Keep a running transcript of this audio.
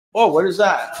Oh, what is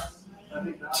that?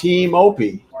 Team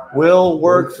Opie will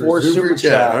work for Super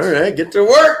Chat. All right, get to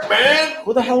work, man.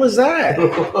 What the hell is that?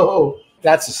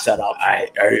 That's a setup.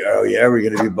 Oh yeah, we're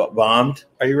gonna be bombed.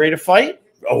 Are you ready to fight?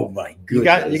 Oh my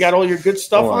goodness! You got all your good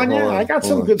stuff on you. I got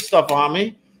some good stuff on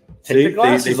me. Take the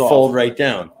glasses they off. fold right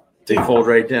down. They fold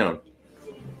right down.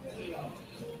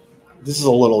 This is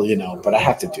a little, but I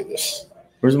have to do this.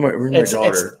 Where's my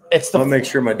daughter? I'll make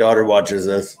sure my daughter watches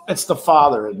this. It's the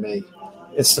father in me.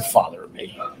 It's the father in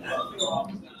me.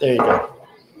 There you go.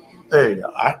 There you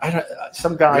go.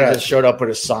 Some guy just showed up with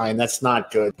a sign. That's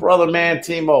not good. Brother man,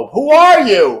 Team Ope. Who are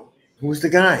you? Who's the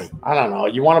guy? I don't know.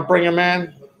 You want to bring him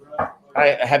in?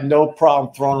 I have no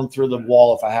problem throwing him through the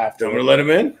wall if I have to. You want to let him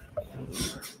in?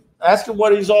 Ask him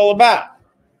what he's all about.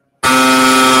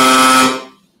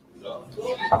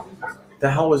 The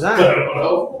hell was that? I don't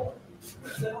know.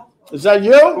 Is that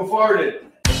you? Who farted?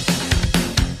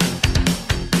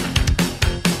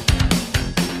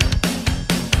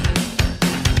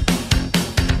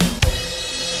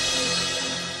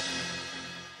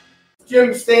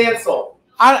 Jim Stancil.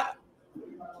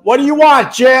 What do you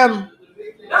want, Jim?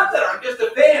 Nothing. I'm just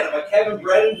a fan. I'm a Kevin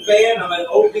Brennan fan. I'm an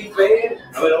Opie fan.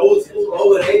 I'm an old school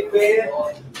O&A fan.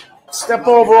 Step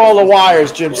over all the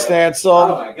wires, Jim Stancil.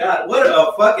 Oh my God! What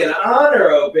a fucking honor,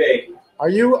 Opie. Are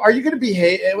you going to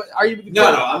behave? Are you? No,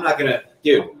 I'm not gonna,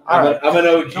 dude. I'm an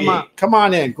OG. Come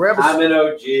on in. I'm an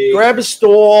OG. Grab a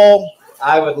stool.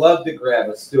 I would love to grab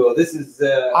a stool. This is.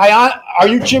 Are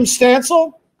you Jim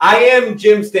Stancil? I am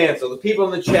Jim Stancil. The people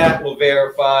in the chat will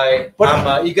verify. But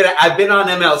I've been on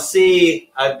MLC.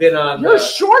 I've been on. You're a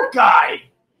short guy.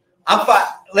 I'm fine.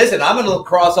 Listen, I'm a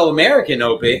lacrosse All-American,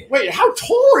 Opie. Wait, how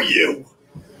tall are you?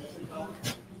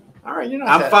 All right, you're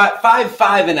not. I'm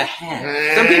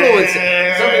 5'5.5". Some people would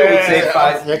say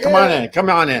 5. Yeah, come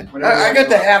on in. I got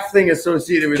the half thing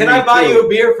associated with. Can I buy you a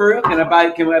beer for real? Can I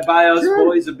buy us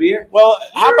boys a beer? Well,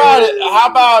 how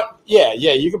about yeah,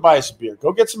 you can buy us a beer.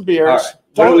 Go get some beers. All right.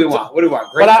 What do we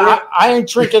want? But I ain't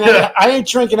drinking. I ain't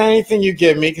drinking anything you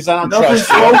give me because I don't trust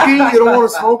you. Smoky? You don't want a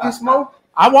smoky smoke?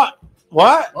 I want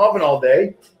what? Oven all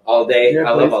day. All day. Yeah,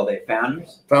 I love all day.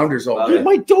 Founders all You day.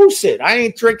 might dose it. I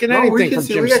ain't drinking anything from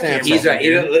Jim Stancil. He's right.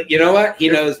 You know what? He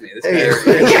knows me.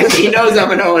 He knows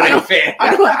I'm an O&A fan.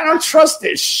 I don't trust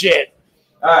this shit.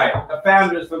 All right. The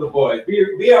Founders for the boys.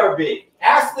 BRB.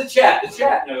 Ask the chat. The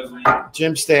chat knows me.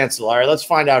 Jim Stancil. All right, let's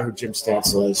find out who Jim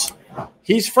Stancil is.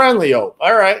 He's friendly, Ope.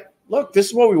 All right. Look, this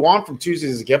is what we want from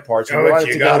Tuesdays at Gebhards.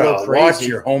 You gotta watch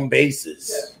your home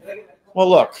bases. Well,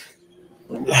 look.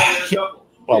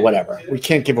 Well, whatever. We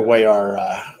can't give away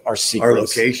our secrets. Our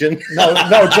location?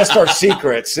 No, just our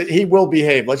secrets. He will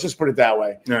behave. Let's just put it that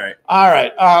way. All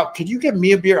right. Could you get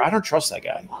me a beer? I don't trust that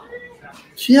guy.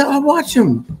 Yeah, I'll watch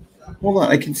him. Hold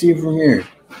on. I can see him from here.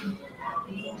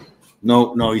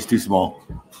 No, he's too small.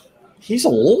 He's a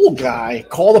little guy.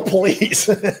 Call the police.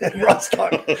 Call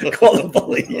the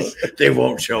police. They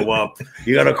won't show up.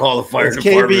 You got to call the fire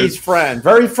department. KB's friend.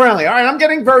 Very friendly. All right, I'm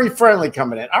getting very friendly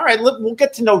coming in. All right, we'll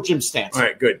get to know Jim Stancil. All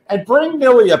right, good. And bring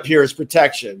Millie up here as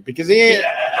protection because he ain't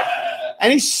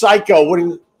any psycho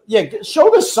wouldn't. Yeah,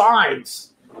 show the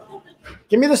signs.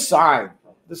 Give me the sign.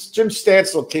 This Jim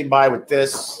Stancil came by with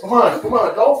this. Come on.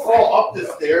 Don't fall up the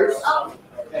stairs.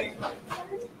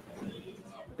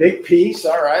 Big piece,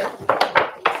 all right.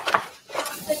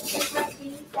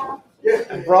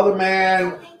 Brother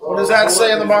man, what does that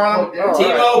say on the bottom?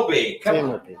 Team Opie.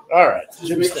 Team Opie. All right.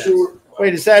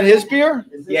 Wait, is that his beer?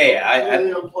 Yeah.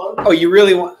 Oh, you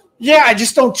really want? Yeah, I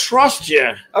just don't trust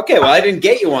you. Okay, well, I didn't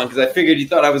get you one because I figured you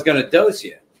thought I was going to dose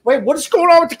you. Wait, what is going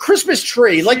on with the Christmas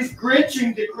tree? Like he's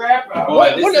grinching the crap out.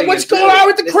 What's going on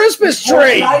with the Christmas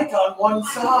tree? Light on one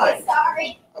side.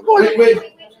 Sorry.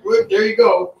 Wait. There you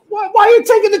go. Why are you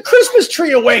taking the Christmas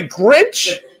tree away,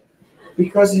 Grinch?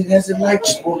 Because it has a light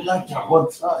on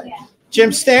one side.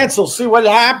 Jim Stancil, see what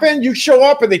happened? You show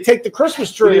up and they take the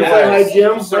Christmas tree away. Hi,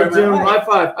 Jim. High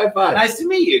five. Nice to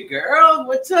meet you, girl.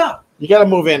 What's up? You got to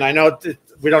move in. I know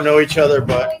we don't know each other,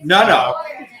 but no.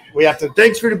 We have to.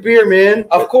 Thanks for the beer, man.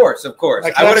 Of course.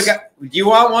 Like I would have got. Do you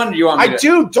want one? Or do you want me I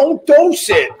do. Don't dose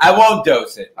it. I won't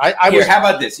dose it. Here, how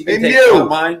about this? You can take all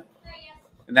mine,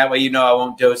 and that way you know I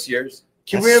won't dose yours.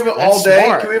 Can we have it all day?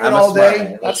 Smart. Can we have it all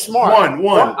day? That's smart.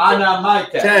 One. On my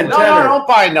 10. No, don't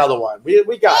buy another one.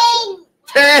 We got you.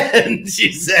 10,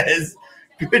 she says.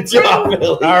 Good job,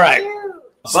 Billy. All right.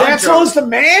 Stancil is the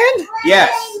man?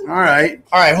 Yes. All right.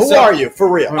 Who are you? For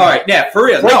real. All right. Yeah, for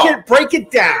real. Break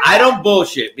it down. I don't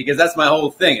bullshit because that's my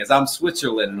whole thing is I'm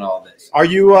Switzerland and all this. Are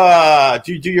you,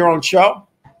 do you do your own show?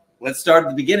 Let's start at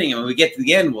the beginning and when we get to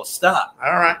the end, we'll stop.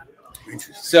 All right.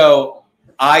 So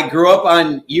I grew up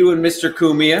on you and Mr.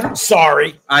 Cumia.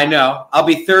 Sorry. I know. I'll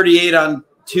be 38 on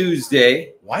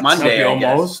Tuesday. What? Monday,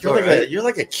 almost. You're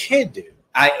like a kid, dude.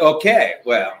 Okay,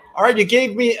 well. All right, you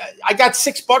gave me. I got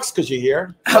 $6 because you're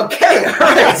here. Okay, all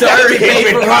right. So I already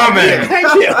paid for comment.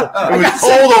 Thank you. It was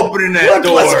cold opening that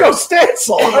door. Let's go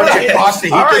Stancil. All right. Cost to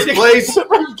heat this place.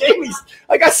 You gave me.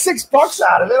 I got $6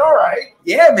 out of it. All right.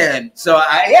 Yeah, man. So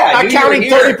I'm counting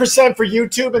 30% for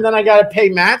YouTube, and then I got to pay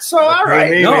Matt. So all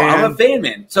right. No, I'm a fan,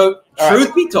 man. So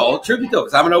truth be told,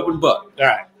 because I'm an open book. All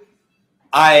right.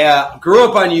 I grew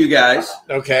up on you guys.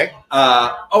 Okay.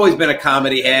 Always been a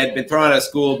comedy head. Been thrown out of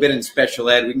school. Been in special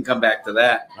ed. We can come back to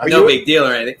that. Are no you big deal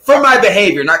or anything. For my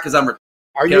behavior, not because I'm.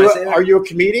 Are you a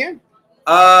comedian?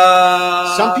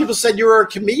 Some people said you were a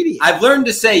comedian. I've learned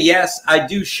to say yes. I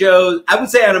do shows. I would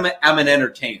say I'm an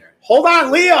entertainer. Hold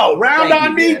on, Leo. Round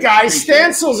on me, guys.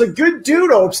 Stancil's a good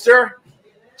dude, Opster.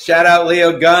 Shout out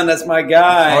Leo Gunn. That's my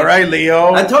guy. All right,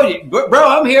 Leo. I told you, bro,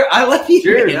 I'm here. I love you.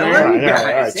 Cheers, man. I love you guys. All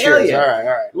right, Hell cheers. yeah. All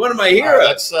right. One of my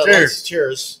heroes. Let's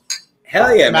cheers.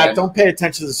 Hell yeah, Matt, man. don't pay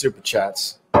attention to the super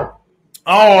chats. Oh,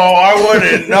 I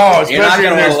wouldn't. No, You're not especially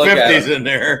gonna when wanna look there's at 50s in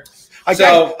there.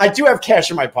 I do have cash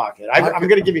in my pocket. I'm going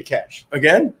to give you cash.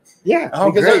 Again? Yeah.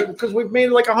 Oh, great. Because we've made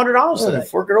like $100 today.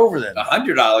 Fork it over then.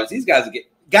 $100. These guys get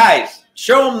guys.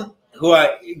 Show them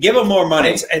give them more money.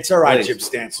 It's all right, Please. Jim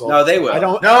Stancil. No, they will. I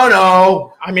don't.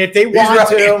 No. I mean, if they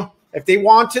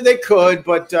want to, they could.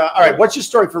 But all right, what's your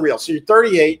story for real? So you're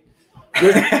 38.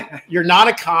 You're not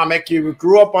a comic. You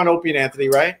grew up on Opie and Anthony,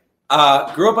 right?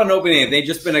 Grew up on Opie and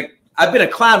Anthony. I've been a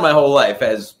clown my whole life,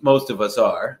 as most of us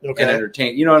are. Okay. And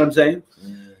entertained. You know what I'm saying?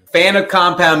 Fan of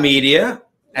Compound Media.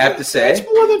 I have to say, that's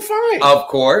more than fine. Of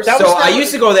course. I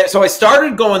used to go there. So I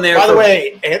started going there. By the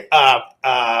way,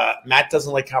 Matt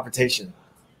doesn't like confrontation.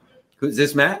 Who's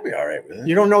this, Matt? Be all right with it.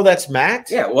 You don't know that's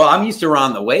Matt? Yeah. Well, I'm used to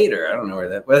Ron the Waiter. I don't know where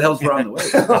the hell's Ron the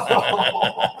Waiter?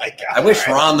 Oh my God! I wish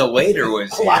Ron the Waiter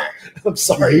was here. I'm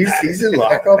sorry. He's in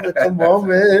lockup at the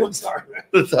moment. I'm sorry.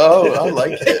 Oh, I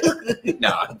like it. No,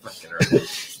 I'm fucking around.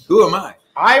 Who am I?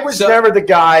 I was never the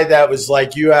guy that was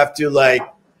like, you have to like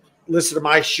listen to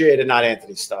my shit and not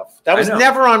Anthony's stuff. That was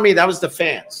never on me. That was the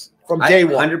fans from day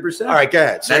one. 100%. All right, go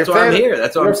ahead. So that's why I'm here.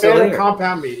 That's why I'm still here. here.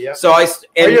 Compound Media. So are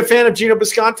you a fan of Geno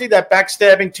Bisconte, that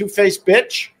backstabbing two-faced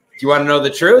bitch? Do you want to know the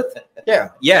truth? Yeah.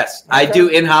 Yes, okay. I do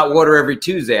In Hot Water every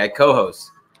Tuesday. I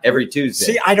co-host every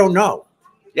Tuesday. See, I don't know.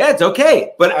 Yeah, it's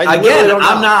okay. But again,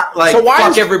 I'm not like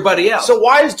fuck everybody else. So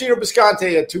why is Geno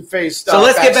Bisconte a two-faced So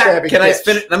let's get back. Can I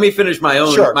finish? Let me finish my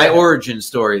origin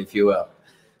story, if you will.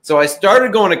 So I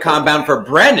started going to Compound for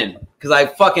Brennan because I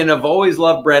fucking have always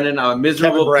loved Brennan. I'm a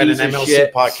miserable piece of MLC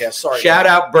shit. Podcast. Sorry. Shout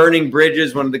out Burning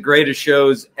Bridges, one of the greatest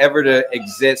shows ever to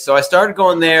exist. So I started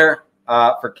going there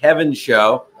for Kevin's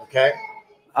show. Okay.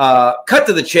 Cut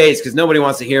to the chase because nobody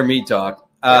wants to hear me talk.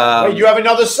 Wait, you have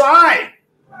another sign.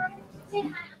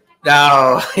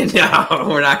 No,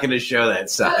 we're not going to show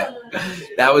that sign.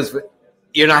 That was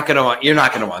you're not going to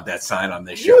want that sign on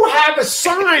this show. You have a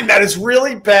sign that is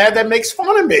really bad that makes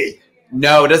fun of me.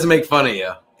 No, it doesn't make fun of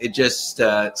you. It just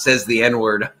says the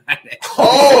N-word on it.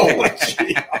 Oh,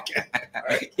 gee. Okay.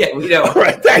 Right. Yeah, we know. All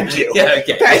right, thank you. Yeah,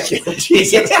 okay. Thank you.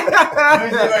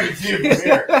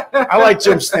 I like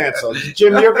Jim Stancil.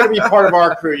 Jim, you're going to be part of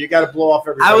our crew. You got to blow off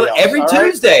everybody else. Every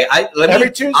Tuesday. Every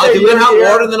Tuesday. I'll do In Hot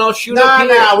Water, and then I'll shoot up here.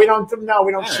 No,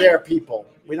 we don't share people.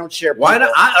 We don't share people. Why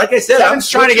not? Like I said, Kevin's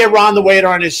trying to get Ron the Waiter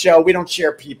on his show. We don't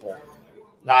share people.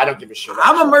 No, I don't give a shit.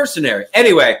 I'm a mercenary.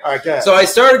 Anyway, all right, go ahead. So I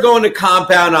started going to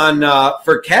Compound on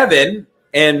for Kevin,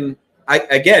 and I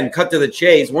again cut to the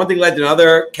chase. One thing led to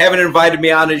another. Kevin invited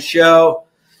me on his show.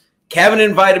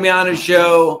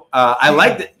 I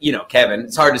like that, Kevin.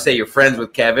 It's hard to say you're friends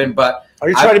with Kevin, but are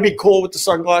you trying to be cool with the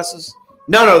sunglasses?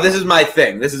 No, this is my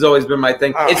thing. This has always been my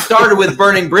thing. Oh. It started with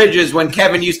Burning Bridges when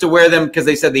Kevin used to wear them because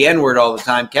they said the N-word all the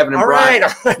time. Kevin and Brian. All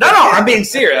right. No, I'm being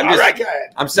serious. All right, go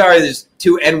ahead. I'm sorry, there's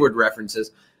 2 N-word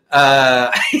references.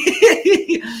 And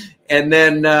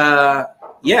then,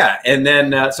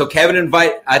 so Kevin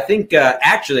I think,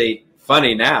 actually,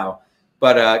 funny now,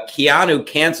 but Keanu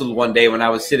canceled one day when I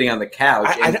was sitting on the couch.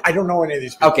 I don't know any of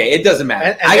these people. Okay, it doesn't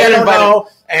matter. And I got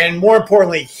invited. And more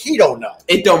importantly, he don't know.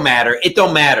 It don't matter.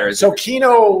 So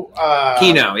Keno,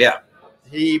 yeah.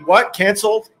 He what?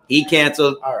 Canceled? He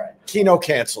canceled. All right. Keno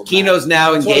canceled. Keno's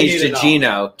now engaged to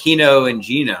Geno. Keno and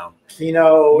Geno.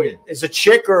 Keno is a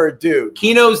chick or a dude?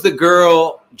 Keno's the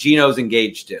girl Geno's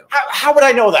engaged to. How would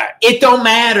I know that? It don't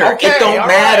matter. Okay, it don't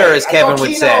matter, as Kevin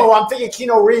would say. I'm thinking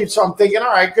Keno Reeves, so I'm thinking,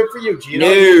 all right, good for you, Geno.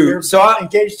 No. You're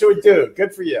engaged to a dude.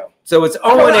 Good for you. So it's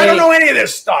 0-8. I don't know any of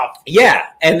this stuff. Yeah,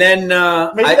 and then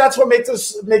maybe that's what makes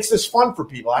this fun for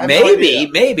people. I have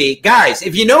maybe, guys,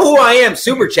 if you know who I am,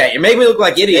 super chat. You make me look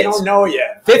like idiots. They don't know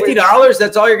yet. $50.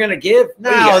 That's all you're gonna give?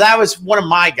 No, that was one of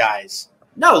my guys.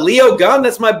 No, Leo Gunn.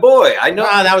 That's my boy. I know.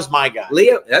 No, that was my guy.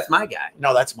 Leo, that's my guy.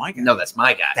 No, that's my guy. No, that's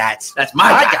my guy. That's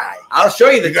my guy. I'll show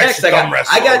you the text. I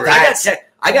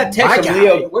got text from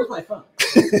Leo. Where's my phone?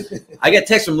 I got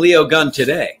text from Leo Gunn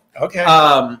today.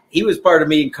 Okay. He was part of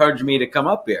me encouraging me to come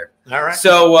up here. All right.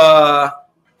 So,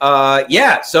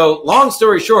 yeah. So, long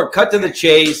story short, cut to the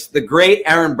chase. The great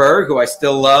Aaron Berg, who I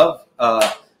still love,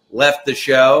 left the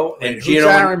show. And who's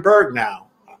Aaron Berg now?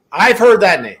 I've heard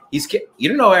that name. You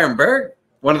don't know Aaron Berg?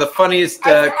 One of the funniest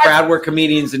crowd work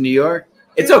comedians in New York.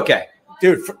 It's okay,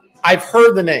 dude. I've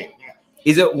heard the name.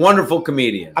 He's a wonderful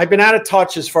comedian. I've been out of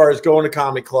touch as far as going to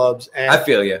comedy clubs. And I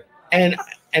feel you.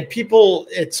 And people,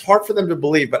 it's hard for them to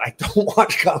believe, but I don't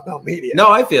watch comedy media. No,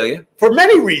 I feel you. For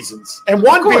many reasons. And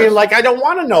one being, like, I don't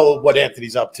want to know what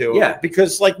Anthony's up to. Yeah.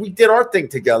 Because, like, we did our thing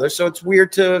together, so it's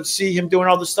weird to see him doing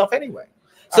all this stuff anyway.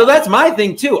 So that's my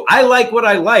thing, too. I like what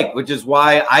I like, which is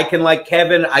why I can like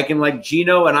Kevin, I can like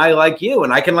Geno, and I like you,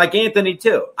 and I can like Anthony,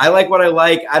 too. I like what I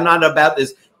like. I'm not about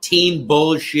this team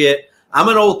bullshit. I'm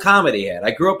an old comedy head.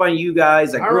 I grew up on you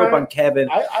guys. I grew up on Kevin.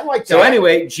 I like that. So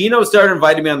anyway, Geno started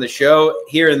inviting me on the show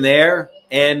here and there.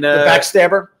 And the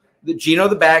backstabber? Geno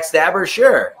the backstabber,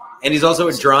 sure. And he's also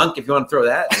a drunk, if you want to throw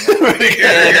that.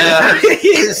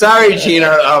 And, sorry, Geno.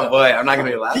 Oh, boy, I'm not going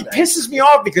to be allowed. He pisses me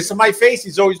off because to my face,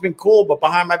 he's always been cool, but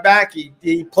behind my back,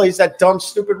 he plays that dumb,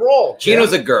 stupid role.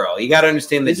 Geno's a girl. You got to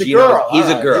understand that he's a girl. He's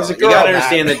a girl. You got to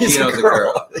understand that Geno's a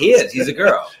girl. He is. He's a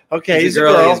girl. Okay, he's a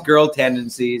girl. He has girl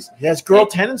tendencies. He has girl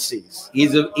tendencies.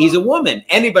 He's a woman.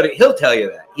 Anybody, he'll tell you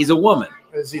that. He's a woman.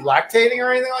 Is he lactating or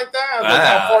anything like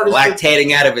that?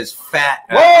 Lactating out of his fat.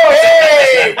 Whoa,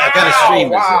 hey! What kind of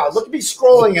stream is this? Look at me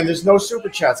scrolling, and there's no super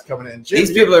chats coming in. Jim,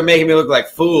 these people are making me look like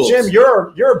fools. Jim,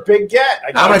 you're a big get.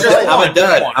 I'm a dud. I'm a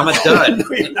dud.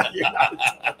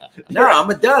 No, I'm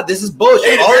a dud. This is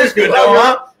bullshit. Hey, all this good,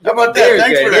 huh? How about that?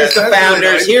 Thanks for that. Here's the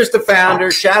founders. Here's the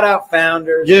founders. Shout out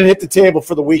founders. You didn't hit the table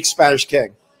for the weak Spanish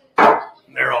king.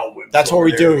 They're all wimps. That's what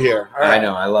we do here. I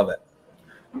know. I love it.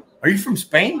 Are you from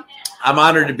Spain? I'm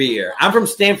honored to be here. I'm from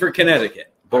Stamford,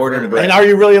 Connecticut. Born and bred. And are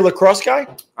you really a lacrosse guy?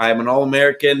 I am an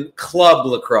All-American club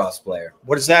lacrosse player.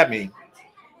 What does that mean?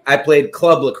 I played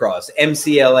club lacrosse,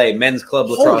 MCLA, Men's Club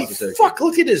Lacrosse Association. Fuck,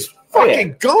 look at his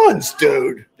fucking guns,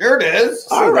 dude. There it is.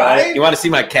 All right. You want to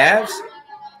see my calves?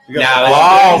 Calf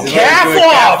off.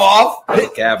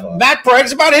 Calf off. Matt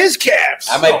brags about his calves.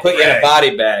 I might put you in a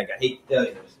body bag. I hate to tell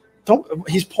you this.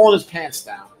 He's pulling his pants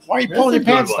down. Why are you pulling your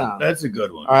pants down? That's a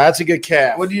good one. All right, that's a good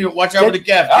calf. What do you watch out for the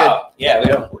calf, kid?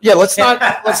 Yeah, let's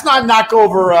not knock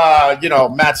over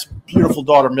Matt's beautiful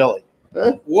daughter Millie.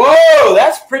 Huh? Whoa,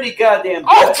 that's pretty goddamn good.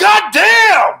 Oh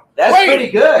goddamn! That's pretty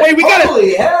good. Wait, we got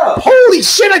Holy hell! Holy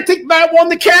shit! I think Matt won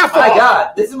the calf. My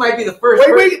God, this might be the first.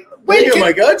 Wait! Oh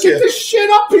my God! Get this shit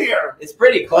up here. It's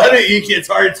pretty close. It's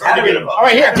hard to get him up. All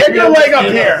right, here, get your leg up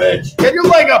here. Get your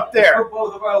leg up there. Put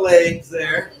both of our legs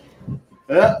there.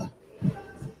 Yeah.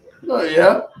 Oh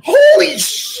yeah! Holy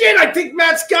shit! I think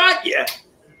Matt's got you.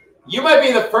 You might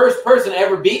be the first person to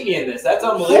ever beat me in this. That's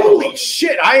unbelievable. Holy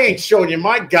shit! I ain't showing you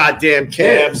my goddamn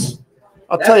calves.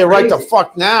 I'll tell you right the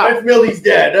fuck now. That's Millie's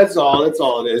dad. That's all. That's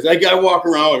all it is. I walk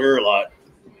around with her a lot.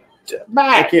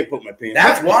 Matt, I can't put my pants.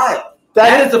 That's wild.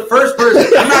 That is the first person.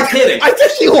 I'm not kidding. I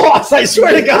think he lost. I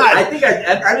swear to God. I think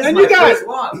I just my first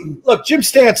loss. Look, Jim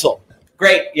Stancil.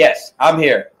 Great. Yes, I'm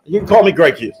here. You can call me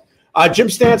Greg Hughes. Jim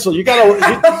Stancil, you got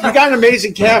an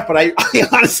amazing calf, but I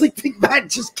honestly think Matt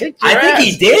just kicked your ass. I think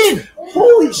he did.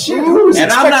 Holy shit! And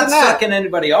I'm not sucking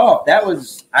anybody off.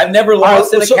 I've never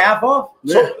lost a calf off.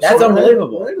 That's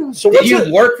unbelievable. So did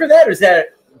you work for that, or is that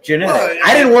genetic?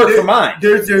 I didn't work for mine.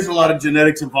 There's a lot of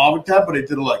genetics involved with that, but I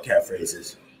did a lot of calf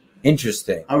races.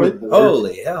 Interesting.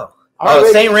 Holy hell.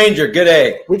 St. Ranger, good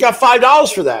egg. We got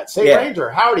 $5 for that. St. Ranger,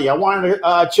 howdy. I wanted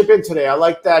to chip in today. I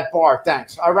like that bar.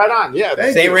 Thanks. All right, on. Yeah.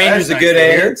 St. Ranger's a good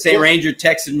egg. St. Ranger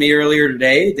texted me earlier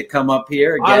today to come up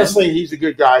here again. Honestly, he's a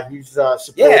good guy. He's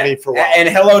supported me for a while. And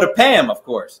hello to Pam, of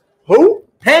course. Who?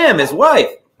 Pam, his wife.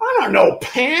 I don't know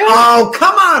Pam. Oh,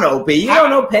 come on, Opie. You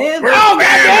don't know Pam? Oh,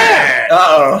 man.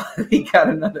 Uh-oh. He got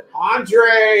another.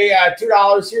 Andre,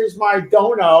 $2. Here's my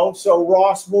dono so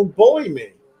Ross won't bully me.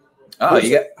 Oh,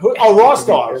 you got Ross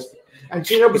dollars. And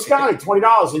Geno Bisconte,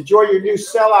 $20. Enjoy your new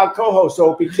sellout co-host,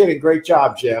 Opie. Kidding. Great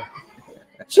job, Jim.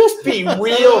 Just be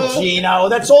real, Geno.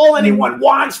 That's all anyone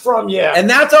wants from you. And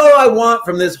that's all I want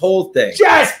from this whole thing.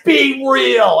 Just be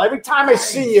real. Every time I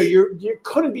see you, you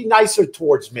couldn't be nicer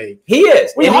towards me. He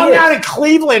is. We hung out in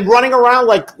Cleveland, running around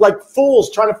like fools,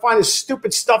 trying to find a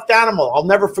stupid stuffed animal. I'll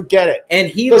never forget it. And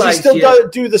does he still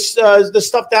do the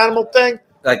stuffed animal thing?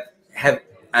 Like I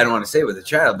don't want to say with a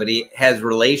child, but he has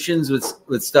relations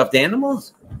with stuffed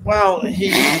animals. Well,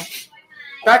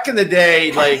 back in the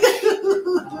day, like.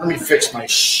 Let me fix my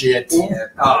shit. Yeah.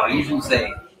 Oh, you shouldn't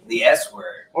say the S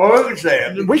word. Oh, I say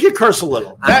it. We could curse a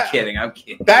little. I'm kidding.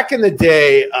 Back in the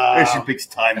day, she picks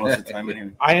time most of the time. Anyway.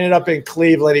 I ended up in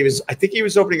Cleveland. I think he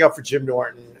was opening up for Jim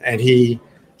Norton, and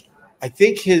I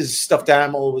think his stuffed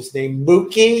animal was named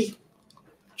Mookie.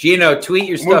 Geno, tweet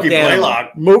your stuffed animal.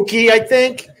 Mookie, I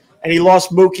think, and he lost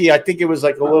Mookie. I think it was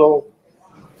like a little.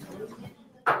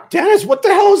 Dennis, what the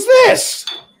hell is this?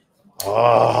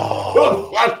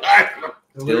 Oh.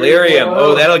 Delirium.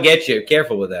 Oh, that'll get you.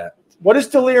 Careful with that. What is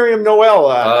Delirium Noel?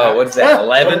 What is that?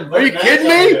 11? Are you kidding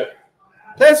me?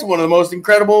 That's one of the most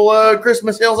incredible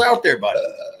Christmas ales out there, buddy.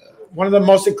 One of the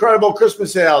most incredible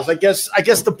Christmas ales. I guess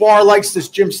the bar likes this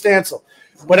Jim Stancil.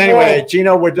 But anyway,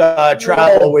 Geno would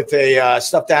travel with a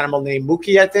stuffed animal named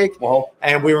Mookie, I think.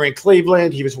 And we were in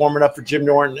Cleveland. He was warming up for Jim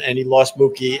Norton, and he lost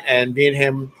Mookie. And me and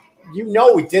him,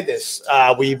 we did this.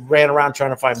 We ran around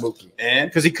trying to find Mookie. And?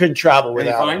 Because he couldn't travel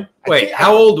without him. Wait,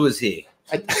 how old was he?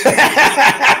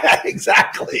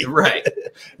 Exactly. Right.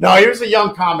 No, he was a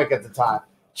young comic at the time.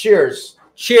 Cheers.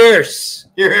 Cheers.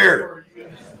 Here.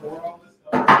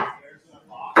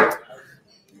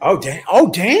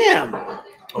 Oh, damn.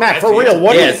 Matt, for real,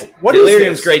 what is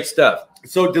Delirium's this? great stuff.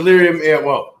 So Delirium,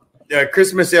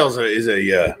 Christmas ales is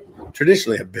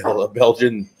traditionally a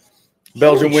Belgian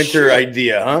winter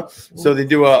idea, huh? So they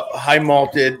do a high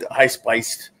malted, high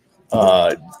spiced.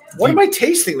 What am I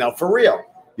tasting though? For real?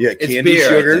 Yeah, candy beer,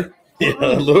 sugar. Yeah,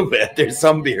 a little bit. There's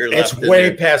some beer left. It's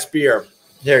way past beer.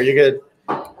 Here, you good?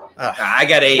 I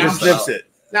got 8. Just snips it.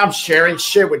 Now I'm sharing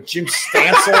shit with Jim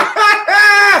Stancil.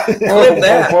 Clip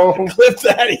that. Clip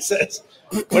that, he says.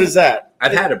 What is that?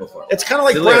 I've had it before. It's kind of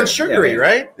like brown sugary,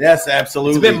 right? Yes,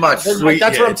 absolutely. It's a bit much. Sweet.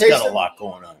 That's what I'm tasting. It's got a lot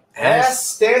going on.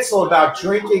 Ask Stancil about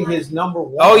drinking his number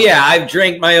 1. Oh, yeah. I've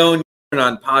drank my own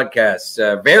on podcasts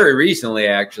very recently,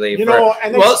 actually.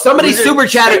 Somebody super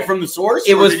chatted from the source.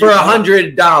 It was for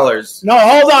 $100. No,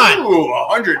 hold on. Ooh,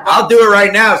 100. I'll do it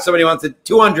right now. If somebody wants it.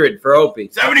 200 for Opie.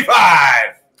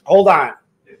 75. Hold on.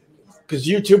 Because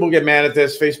YouTube will get mad at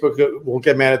this. Facebook will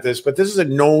get mad at this. But this is a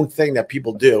known thing that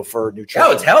people do for nutrition.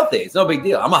 No, it's healthy. It's no big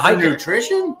deal. I'm a hiker.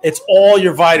 Nutrition? It's all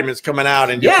your vitamins coming out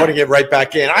and you're putting it right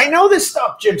back in. I know this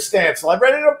stuff, Jim Stancil. I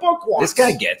read it in a book once. This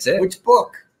guy gets it. Which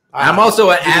book? I'm also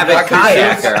an avid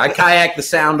kayaker. I kayak the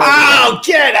sound.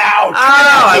 Get out!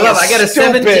 I love it.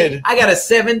 I got a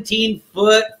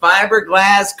 17-foot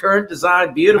fiberglass current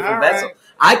design, beautiful vessel. Right.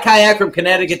 I kayak from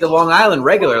Connecticut to Long Island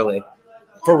regularly.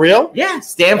 For real? Yeah,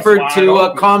 Stanford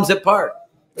to Calmsett Park.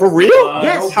 For real?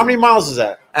 Yes. How many miles is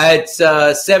that? It's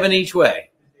 7 each way.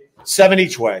 7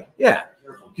 each way. Yeah.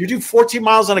 You do 14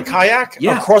 miles on a kayak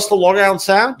across the Long Island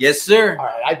Sound? Yes, sir. All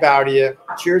right, I bow to you.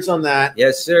 Cheers on that.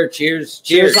 Yes, sir. Cheers.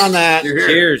 Cheers on that.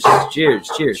 Cheers.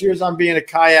 Cheers on being a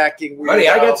kayaking weirdo. Buddy,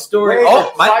 I got story.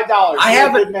 $5. I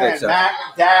have it. Matt,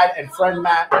 Dad, and friend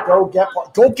Matt. Go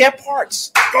get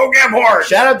parts. Go get parts.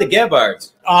 Shout out to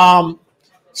Gebhards.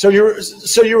 So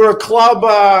you were a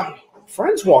club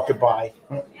friends walking by.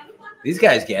 These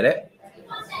guys get it.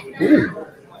 Ooh.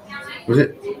 Was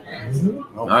it?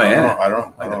 Oh yeah. I don't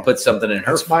know. I can put something in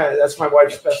her. That's my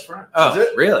wife's best friend. Oh,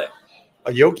 really?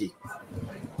 A yogi.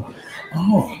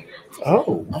 Oh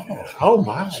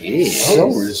my! Jeez. So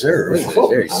reserved. It's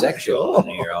very sexual in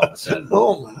here all of a sudden.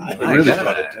 Oh my! Really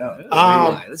got it down.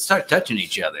 Let's start touching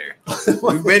each other.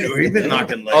 We've been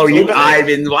knocking legs. I've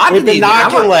been watching. We've been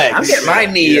knocking legs. I'm getting my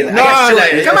knee.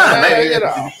 Come on,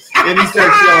 man. And he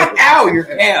starts yelling, "Ow, your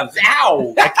calves!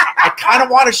 Ow!" I kind of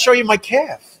want to show you my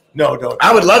calf. No, don't.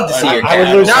 I would love to see your calf. I would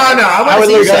lose. I would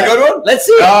lose. You got a good one? Let's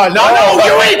see it. No,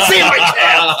 you ain't seen my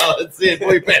calf. Let's see it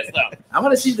before you pass out. I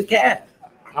want to see the calf.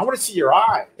 I want to see your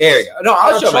eye. There you go. No,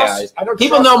 I'll show my eyes.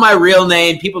 People know my real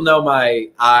name. People know my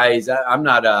eyes. I'm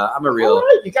not. I'm a real. All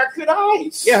right, you got good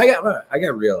eyes. Yeah, I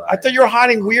got real eyes. I thought you were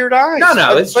hiding weird eyes.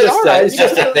 No, it's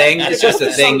just a thing. It's just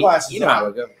a thing. You know how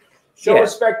it goes. Show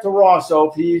respect to Ross,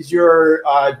 Opie. He's your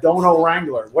dono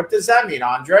wrangler. What does that mean,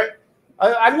 Andre?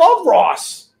 I love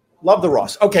Ross. Love the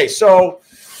Ross. Okay, so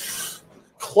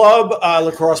club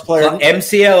lacrosse player.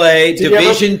 MCLA,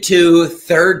 Division II,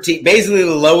 third team. Basically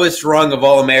the lowest rung of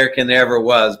All-American there ever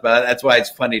was, but that's why it's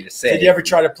funny to say. Did you ever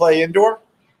try to play indoor?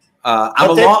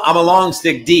 I'm a long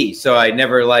stick D, so I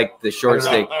never liked the short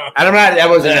stick. I'm not. That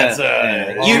wasn't.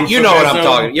 You know what I'm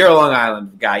talking. You're a Long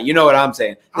Island guy. You know what I'm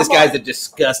saying. This guy's a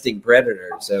disgusting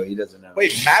predator, so he doesn't know.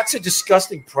 Wait, Matt's a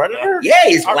disgusting predator? Yeah,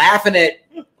 he's laughing at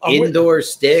indoor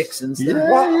sticks and stuff.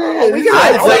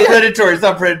 I play predatory. It's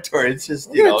not predatory. It's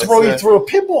just you throw you through a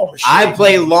pinball machine. I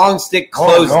play long stick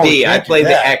close D. I play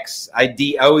the X. I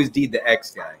always D the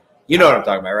X guy. You know what I'm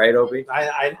talking about, right, Opie?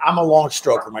 I'm a long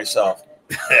stroker myself.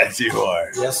 Yes, you are.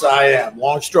 Yes, I am.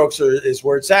 Long strokes is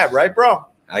where it's at, right, bro?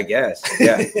 I guess.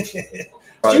 Yeah.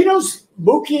 Geno's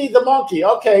Mookie the monkey.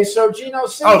 Okay, so Geno.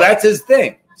 Oh, that's his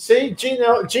thing. See,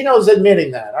 Geno's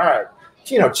admitting that. All right,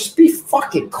 Geno, just be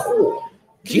fucking cool.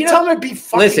 Can you tell me to be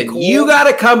fucking cool? You got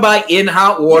to come by in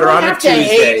hot water on a Tuesday. You don't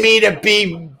have to hate me to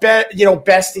be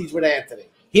besties with Anthony.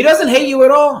 He doesn't hate you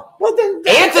at all. Well, then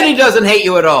Anthony doesn't hate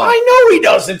you at all. I know he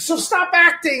doesn't. So stop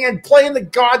acting and playing the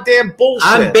goddamn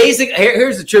bullshit.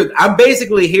 Here's the truth. I'm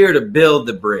basically here to build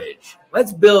the bridge.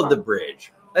 Let's build the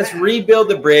bridge. Let's rebuild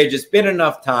the bridge. It's been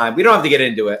enough time. We don't have to get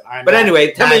into it. But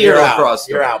anyway, tell me your lacrosse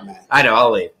story. You're out, Matt. I know.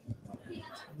 I'll leave.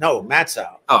 No, Matt's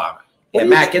out. Oh, yeah,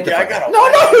 Matt, get the fuck out. No.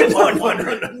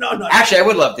 Actually, I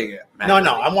would love to get Matt. No,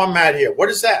 I want Matt here. What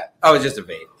is that? Oh, it's just a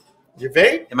vape. Your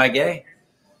vape? Am I gay?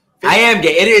 I am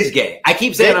gay. It is gay. I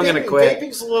keep saying I'm going to quit.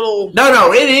 Vaping's a little.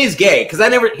 No, it is gay because I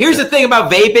never. Here's the thing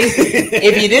about vaping: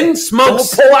 if you didn't smoke,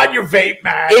 don't pull out your vape,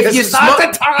 man. This is not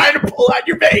the time to pull out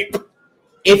your vape.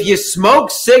 If you smoke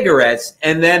cigarettes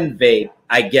and then vape,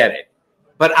 I get it.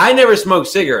 But I never smoke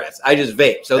cigarettes. I just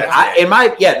vape. So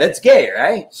that's gay,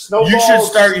 right? Snowballs.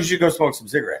 You should go smoke some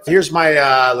cigarettes. Here's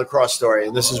my lacrosse story,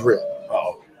 and this is real.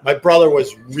 Oh, my brother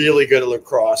was really good at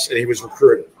lacrosse, and he was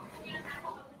recruited.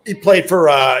 He played for.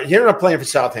 He ended up playing for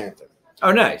Southampton.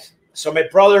 Oh, nice. So my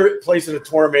brother plays in a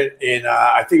tournament in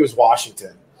I think it was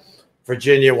Washington,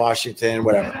 Virginia, Washington,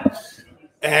 whatever.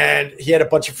 And he had a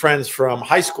bunch of friends from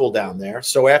high school down there.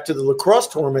 So after the lacrosse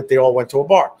tournament, they all went to a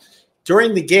bar.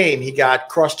 During the game, he got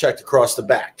cross-checked across the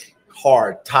back,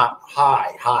 hard, top,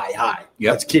 high.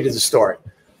 Yep. That's key to the story.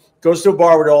 Goes to a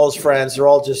bar with all his friends. They're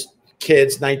all just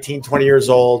kids, 19, 20 years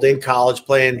old, in college,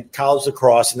 playing college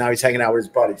lacrosse, and now he's hanging out with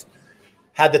his buddies.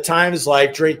 Had the time of his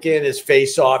life, drinking his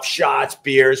face off, shots,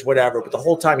 beers, whatever. But the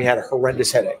whole time he had a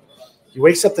horrendous headache. He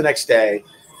wakes up the next day,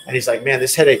 and he's like, man,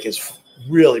 this headache is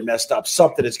really messed up.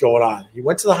 Something is going on. He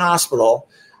went to the hospital.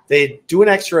 They do an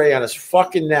x-ray on his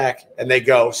fucking neck, and they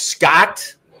go,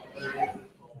 Scott,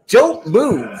 don't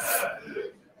move.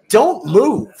 Don't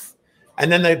move. And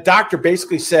then the doctor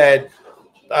basically said,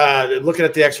 looking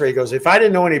at the x-ray, he goes, if I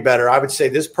didn't know any better, I would say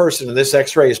this person in this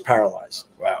x-ray is paralyzed.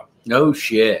 Wow. No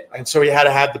shit. And so he had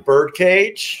to have the bird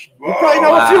cage. You probably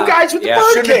know a few guys with the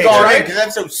bird cage, right? Because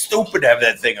that's so stupid to have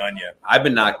that thing on you. I've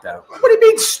been knocked out. What do you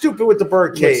mean stupid with the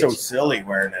bird cage? You look so silly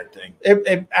wearing that thing.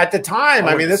 At the time,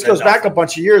 I mean, this goes back a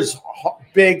bunch of years.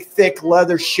 Big, thick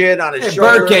leather shit on his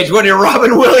shoulder. Bird cage. What are you,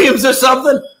 Robin Williams or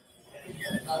something?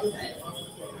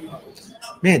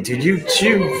 Man, dude,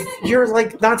 you're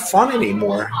like not fun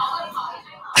anymore.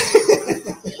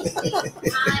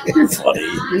 You're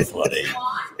funny.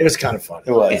 It was kind of fun.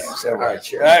 It was. Yeah. All right,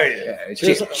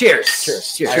 cheers.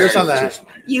 Cheers on that.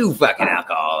 You fucking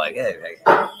alcoholic. I don't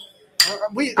know. What are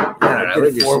we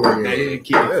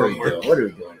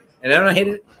doing? And I don't hit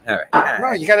it? All right.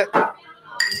 No, you got to.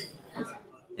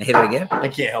 Hit it again? I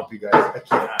can't help you guys. I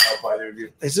cannot help either of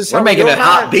you. We're making a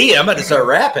hot beat. I'm about to start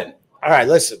rapping. All right,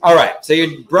 listen. All right. So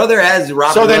your brother has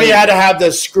Robin. So then he had to have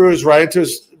the screws right into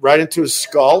his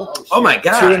skull. Oh my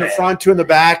god! 2 in the front, 2 in the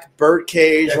back, bird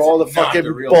cage, all the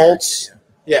fucking bolts.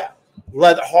 Yeah,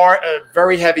 leather, hard,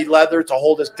 very heavy leather to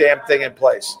hold this damn thing in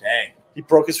place. Dang! He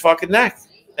broke his fucking neck,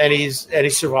 and he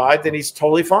survived, and he's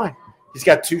totally fine. He's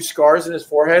got 2 scars in his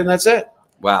forehead, and that's it.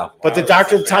 Wow! But the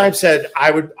doctor at the time said I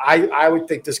would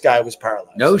think this guy was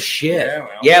paralyzed. No shit.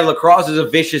 Yeah, lacrosse is a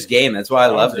vicious game. That's why I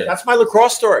loved it. That's my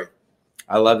lacrosse story.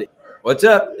 I loved it. What's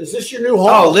up? Is this your new home?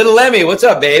 Oh, little Emmy. What's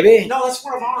up, baby? No, that's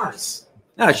one of ours.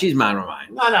 No, she's mine or mine.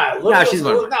 No, she's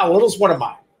one of mine. No, Little's one of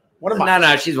mine. One of mine.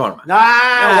 No, she's one of mine. Nah,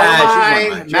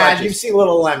 one of mine. Man, you've seen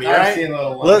Little Emmy, right? I've seen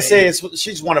Little Emmy. Let's say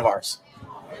she's one of ours.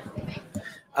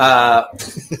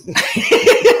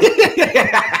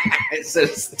 It's so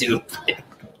stupid.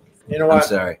 You know what? I'm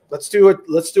sorry. Let's do it.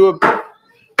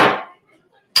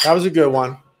 That was a good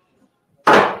one.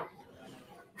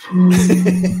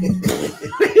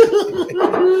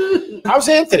 How's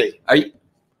Anthony? Are you?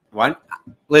 One.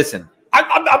 Listen.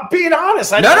 I'm being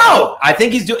honest. No. I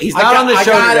think he's not on the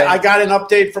show today. I got an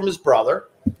update from his brother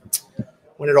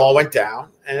when it all went down,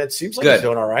 and it seems like he's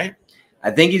doing all right. I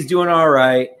think he's doing all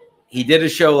right. He did a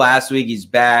show last week. He's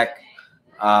back.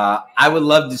 I would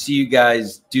love to see you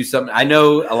guys do something. I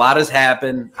know a lot has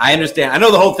happened. I understand. I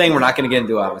know the whole thing we're not going to get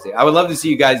into, obviously. I would love to see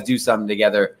you guys do something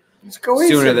together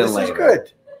sooner than later. This is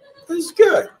good. This is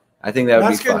good. I think that would be fun. I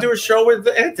was going to do a show with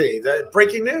Anthony, the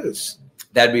breaking news.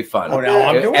 That'd be fun. Oh, now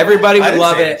I'm doing Everybody would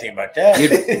love it. About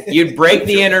that. You'd break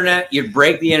the internet. You'd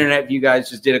break the internet if you guys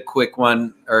just did a quick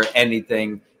one or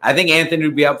anything. I think Anthony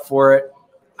would be up for it.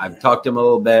 I've talked to him a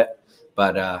little bit,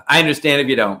 but I understand if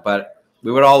you don't, but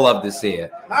we would all love to see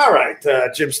it. All right,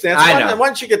 Jim Stancil. I know. Why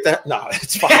don't you get that? No,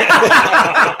 it's fine.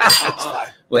 It's fine.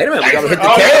 Wait a minute, we gotta hit the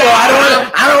table. I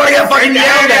don't want to get fucking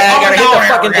yelled at. I gotta hit the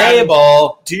fucking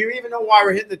table. Do you even know why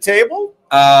we're hitting the table?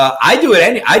 I do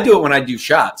it when I do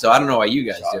shots, so I don't know why you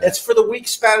guys do it. It's for the weak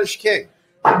Spanish king.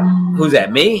 Who's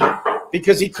that? Me?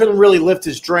 Because he couldn't really lift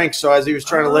his drink, so as he was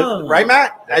trying to lift, right,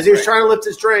 Matt? As he was trying to lift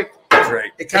his drink,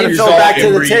 it kind of fell back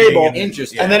to the table.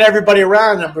 Interesting. And then everybody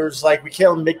around him was like, "We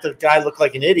can't make the guy look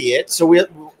like an idiot." So we'll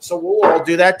all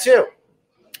do that too.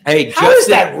 Hey, how is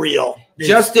that real?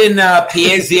 Justin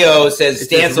Piezio says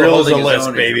Stancil holding his list,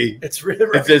 own baby. It's really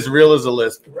It's as real as a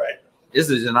list. Right. This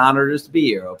is an honor just to be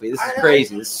here, Opie. This is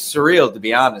crazy. This is surreal, to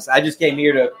be honest. I just came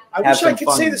here to have some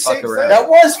fun and fuck around. That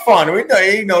was fun.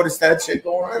 You noticed that shit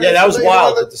going on. Yeah, that was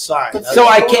wild at the sign. So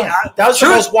I can't. That was the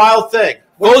most wild thing.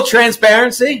 Full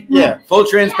transparency? Yeah. Full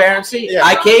transparency? Yeah.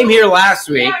 I came here last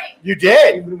week. You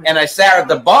did? And I sat at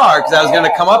the bar because I was going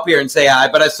to come up here and say hi,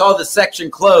 but I saw the section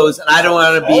close, and I don't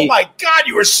want to be. Oh, my God.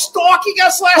 You were stalking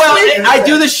us last week? I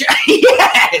do the show.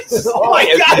 Yes. Oh, my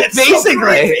God. It's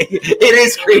basically, it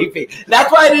is creepy.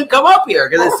 That's why I didn't come up here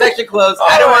because the section closed.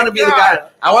 I don't want to be the guy.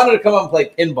 I wanted to come up and play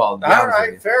pinball. All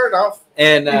right. Fair enough.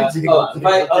 And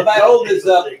if I hold this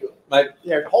up,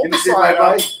 hold the slide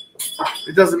up.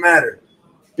 It doesn't matter.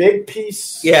 Big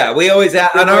piece. Yeah, we always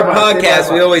on our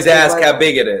podcast. We always ask how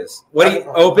big it is. What do you,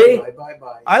 Opie?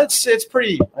 It's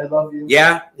pretty. I love you.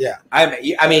 Yeah, yeah.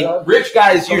 I mean, rich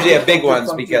guys usually have big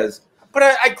ones because.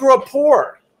 But I grew up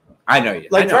poor. I know you.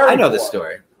 Like I know the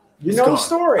story. You know the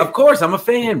story. Of course, I'm a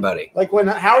fan, buddy. Like when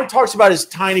Howard talks about his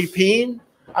tiny peen,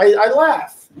 I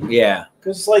laugh. Yeah,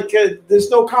 because there's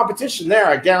no competition there.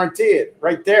 I guarantee it.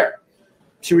 Right there.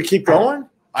 Should we keep going?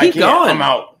 Keep going. I'm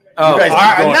out. Oh,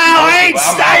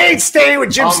 I ain't staying with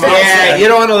Jim Stancil. Yeah, you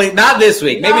don't want to leave. Not this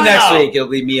week. Maybe next week it'll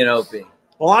be me and Opie.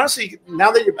 Well, honestly,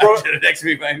 now that you brought next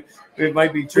week, it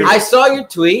might be true. I saw your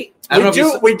tweet.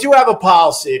 We do have a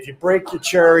policy. If you break your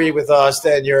cherry with us,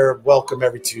 then you're welcome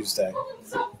every Tuesday.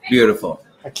 Beautiful.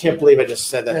 I can't believe I just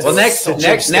said that. Well,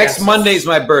 next Monday's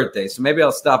my birthday, so maybe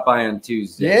I'll stop by on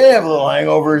Tuesday. Yeah, have a little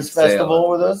hangovers festival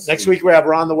with us. Next week we have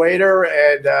Ron the waiter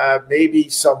and maybe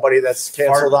somebody that's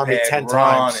canceled on me 10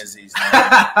 times. Is his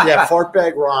yeah,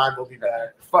 Fartbag Ron will be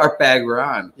back. Fartbag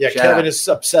Ron. Yeah, Kevin is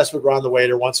obsessed with Ron the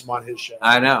waiter. Wants him on his show.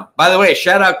 I know. By the way,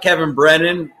 shout out Kevin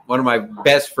Brennan, one of my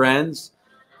best friends.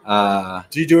 Do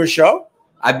you do a show?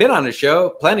 I've been on a show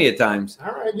plenty of times.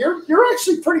 All right, you're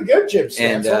actually pretty good, Jim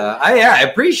Stancil. And I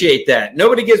appreciate that.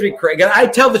 Nobody gives me credit. I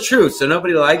tell the truth, so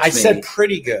nobody likes me. I said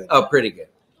pretty good. Oh, pretty good.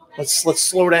 Let's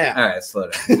slow down. All right,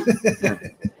 slow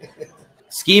down.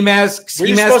 Ski mask. Were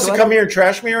you supposed to come here and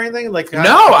trash me or anything? Like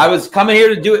no, I was coming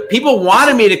here to do it. People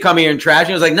wanted me to come here and trash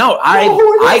me. I was like, no,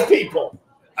 who are these people?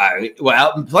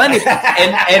 Well, plenty,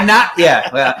 and not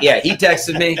yeah. He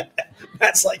texted me.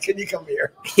 Matt's like, can you come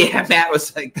here? Yeah, Matt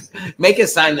was like, make a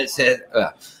sign that said,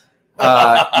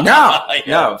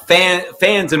 no,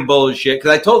 fans and bullshit. Because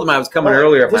I told them I was coming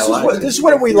earlier. This is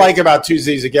what we like about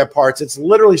Tuesdays at Gebhards. It's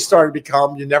literally starting to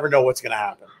become, you never know what's going to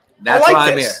happen. That's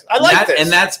why I'm here. I like this. And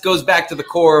that goes back to the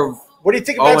core of what do you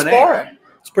think of Matt's bar?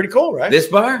 It's pretty cool, right? This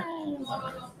bar?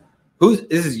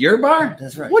 This is your bar?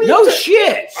 That's right. What no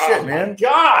shit. Shit, man.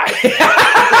 God. Hey,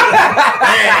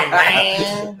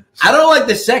 man. I don't like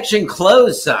the section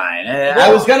closed sign.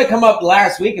 I was going to come up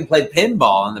last week and play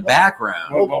pinball in the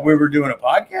background. Well, we were doing a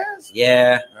podcast?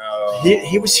 Yeah.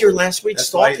 He was here last week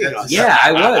stalking us. Yeah,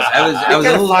 I was. I was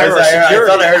a little fire our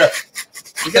security.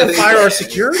 We got to fire our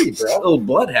security, bro. A little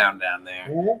bloodhound down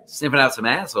there. Sniffing out some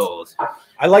assholes.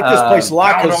 I like this place a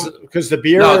lot because the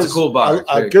beer it's a cool bar.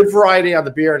 A good variety on the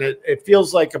beer, and it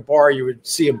feels like a bar you would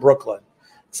see in Brooklyn.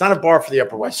 It's not a bar for the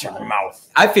Upper West Side. Mouth.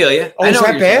 I feel you. Oh, I know is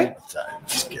that bad?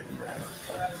 Just kidding.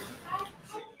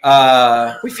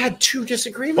 We've had 2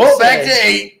 disagreements. Well, back to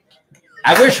 8.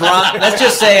 I wish Ron. Let's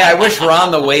just say I wish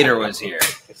Ron the waiter was here.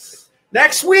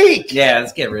 Next week. Yeah,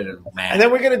 let's get rid of Matt. And then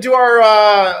we're gonna do our.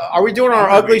 Are we doing our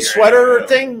ugly sweater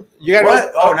thing? You got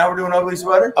what? Oh, now we're doing ugly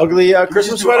sweater. Ugly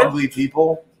Christmas sweater. Ugly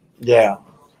people. Yeah.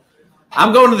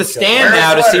 I'm going to the stand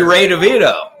now to see Ray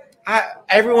DeVito.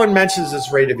 Everyone mentions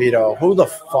this Ray DeVito. Who the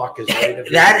fuck is Ray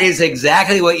DeVito? That is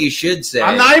exactly what you should say.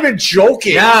 I'm not even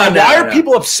joking. Why are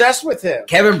people obsessed with him?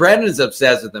 Kevin Brennan is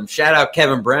obsessed with him. Shout out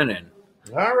Kevin Brennan.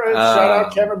 All right. Shout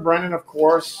out Kevin Brennan, of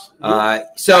course.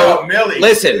 Millie,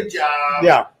 listen. Good job.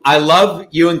 Yeah. I love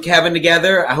you and Kevin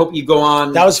together. I hope you go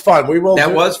on. That was fun.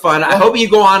 That was fun. I hope you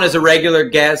go on as a regular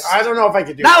guest. I don't know if I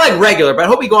could do Not like regular, but I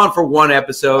hope you go on for one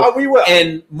episode. Oh, we will.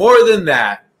 And more than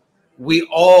that, we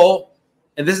all,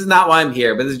 and this is not why I'm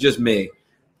here, but this is just me.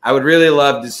 I would really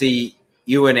love to see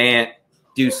you and Ant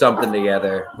do something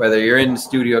together, whether you're in the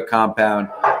studio compound.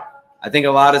 I think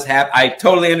a lot has happened. I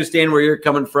totally understand where you're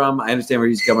coming from. I understand where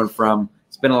he's coming from.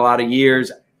 It's been a lot of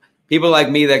years. People like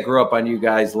me that grew up on you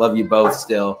guys love you both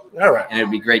still. All right. And it'd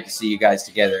be great to see you guys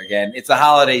together again. It's the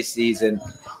holiday season.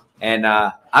 And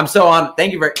I'm so on.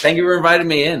 Thank you for inviting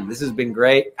me in. This has been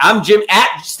great. I'm Jim at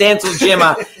Stancil Jim.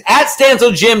 At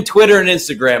Stancil Jim, Twitter and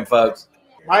Instagram, folks.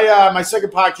 My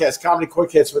second podcast, Comedy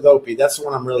Quick Hits with Opie. That's the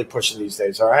one I'm really pushing these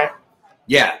days, all right?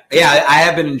 Yeah, I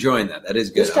have been enjoying that. That is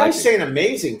good. This guy's saying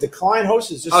amazing. Decline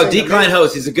Host is just Decline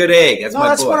Host. He's a good egg.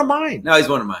 That's one of mine. No, he's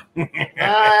one of mine.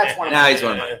 That's one of mine. He's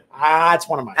one of mine. That's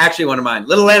one of mine. Actually, one of mine.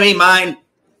 Little Emmy, mine.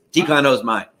 Decline Host,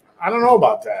 mine. I don't know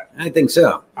about that. I think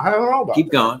so. I don't know about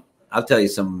Keep going. I'll tell you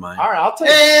some of mine. All right, I'll tell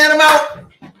you. And I'm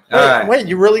out. All right. Wait,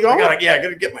 you really going? I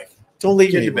gotta get my. Don't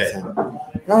leave me to bed. with him.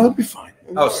 No, he'll be fine.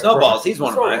 Oh, Snowballs. He's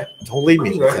one of mine. Don't leave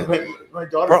me with him. My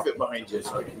daughter fit behind you,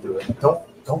 so I can do it.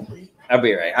 Don't leave. I'll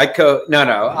be right. No.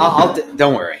 I'll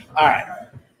don't worry. All right.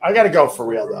 I got to go for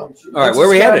real, though. All right, where are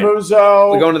we headed? We're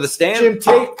going to the stand? Jim,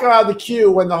 take the cue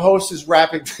when the host is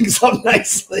wrapping things up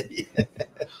nicely.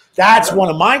 That's one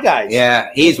of my guys. Yeah,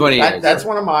 he's one of yours. That's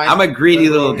one of mine. I'm a greedy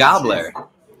little gobbler.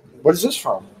 What is this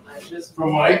from?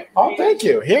 From Mike. Oh, thank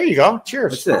you. Here you go.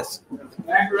 Cheers. What's this?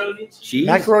 Macaroni cheese.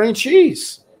 Macaroni and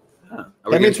cheese. Huh.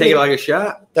 Are we going to take it like a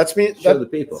shot? That's me. Show the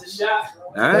people. shot.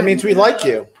 All right. That means we like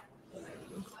you.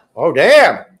 Oh,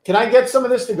 damn. Can I get some of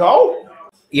this to go?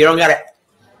 You don't got it.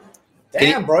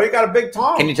 Damn, bro, you got a big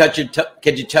tongue. Can you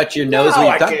touch your nose No, when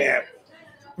you I talk? can't.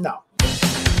 No.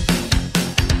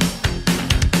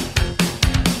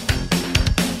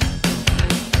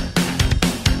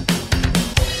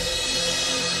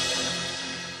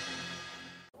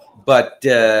 But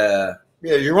Yeah,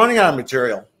 you're running out of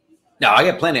material. no, I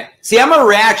got plenty. See, I'm a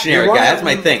reactionary You're guy. right. That's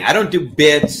my thing. I don't do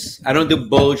bits. I don't do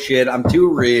bullshit. I'm too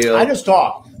real. I just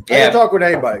talk. I Yeah. don't talk with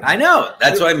anybody. I know.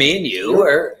 That's why me and you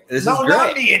are. This No, is great.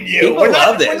 not me and you. People We're love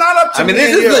not- this. we're not up to I mean, me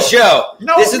this and is the you. show.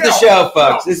 No, this is the show,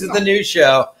 folks. no, This is no. the new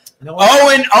show. No,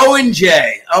 Owen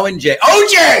J. OJ.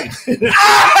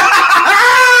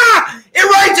 It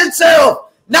writes itself.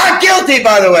 Not guilty,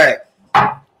 by the way.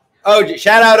 OJ.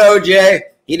 Shout out OJ.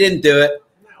 He didn't do it.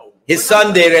 His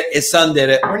son did it. His son did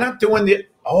it. we're not doing the.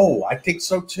 Oh, I think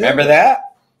so too. Remember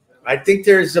that? I think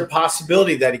there's a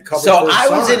possibility that he covered. So for his I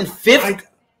was son. in fifth.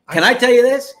 Can I tell you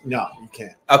this? No, you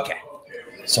can't. Okay.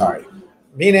 Sorry.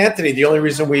 Me and Anthony, the only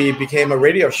reason we became a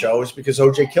radio show is because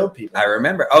OJ killed people. I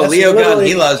remember. Oh, That's Leo Gunn. literally-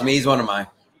 He loves me. He's one of mine.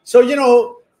 So, you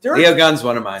know, Leo Gunn's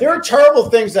one of mine. there are terrible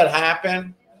things that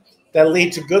happen that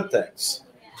lead to good things.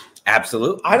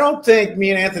 Absolutely. I don't think me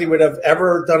and Anthony would have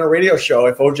ever done a radio show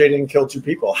if OJ didn't kill two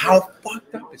people. How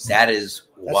fucked up is that? That is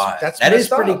wild. that's That is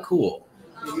messed pretty up. cool.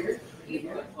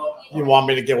 You want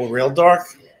me to get real dark?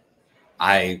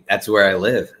 That's where I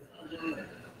live.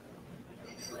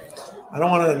 I don't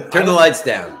want to Turn the lights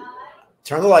down.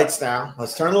 Turn the lights down.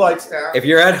 Let's turn the lights down. If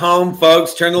you're at home,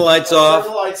 folks, turn the lights Turn off.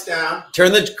 the lights down.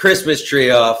 Turn the Christmas tree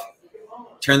off.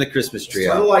 Turn the Christmas tree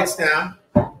Turn the off. lights down.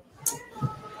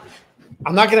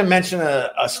 I'm not going to mention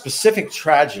a specific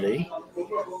tragedy,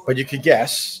 but you could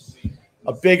guess.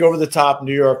 A big over-the-top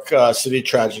New York City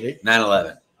tragedy.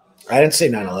 9/11. I didn't say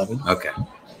 9/11. Okay.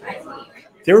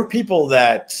 There were people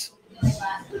that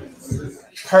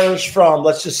perished from,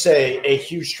 let's just say, a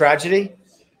huge tragedy,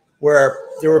 where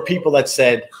there were people that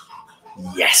said,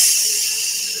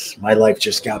 yes, my life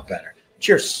just got better.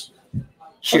 Cheers.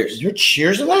 Cheers. You're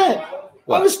cheers of that?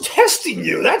 What? I was testing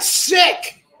you. That's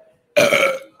sick.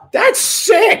 That's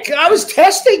sick. I was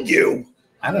testing you.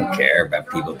 I don't care about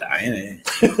people dying.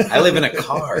 I live in a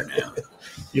car now.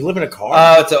 You live in a car?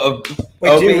 Oh, it's a.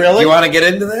 Wait, do you really? Do you want to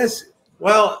get into this?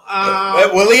 Well,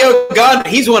 Well, Leo Gunn,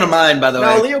 he's one of mine, by the way.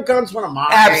 no, Leo Gunn's one of mine.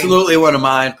 Absolutely one of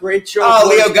mine. Great show. Oh,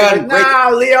 boys. Leo Gunn, great-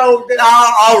 No, Leo.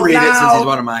 I'll read it since No. he's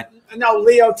one of mine. No,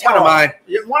 Leo, tell One of him. mine.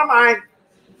 You're one of mine.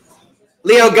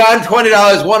 Leo Gunn,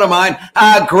 $20, one of mine.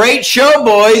 Great show,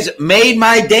 boys. Made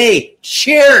my day.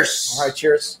 Cheers. All right,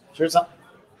 cheers. Cheers up.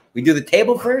 We do the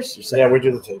table first? Or Yeah, we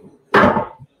do the table.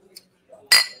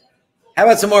 How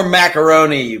about some more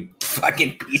macaroni, you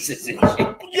fucking pieces of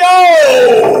shit?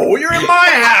 Yo, you're in my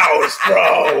house,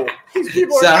 bro. These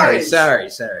people are nice. Sorry.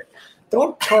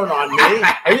 Don't turn on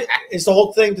me. Is the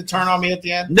whole thing to turn on me at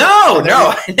the end? No.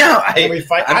 We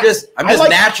fight? I'm just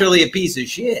naturally a piece of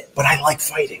shit. But I like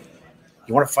fighting.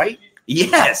 You want to fight?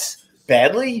 Yes.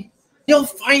 Badly? Still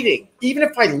fighting. Even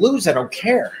if I lose, I don't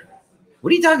care.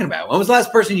 What are you talking about? When was the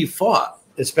last person you fought?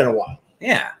 It's been a while.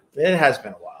 Yeah. It has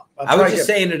been a while. I was just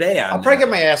saying today. I'll probably get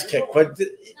my ass kicked, but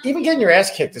even getting your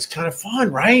ass kicked is kind of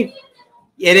fun, right?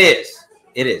 It is.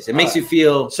 It makes you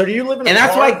feel. So do you live in a car? And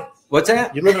that's why. What's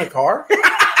that? You live in a car?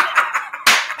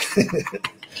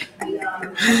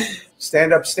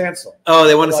 Stand up, Stancil. Oh,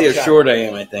 they want to see how short I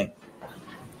am, I think.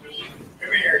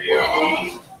 Come here,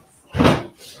 you.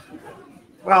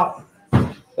 Well,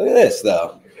 look at this,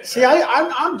 though. See,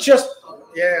 I'm just,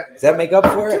 yeah. Does that make up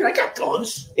for it? Dude, I got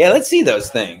guns. Yeah, let's see those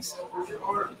things.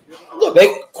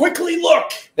 Look, quickly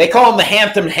look. They call them the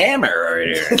Hampton Hammer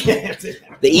right here.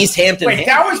 The East Hampton Hammer.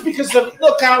 That was because of,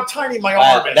 look how tiny my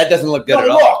arm is. That doesn't look good at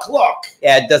all. Look.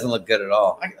 Yeah, it doesn't look good at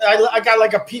all. I got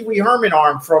like a Pee Wee Herman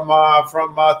arm from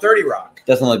 30 Rock.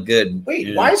 Doesn't look good.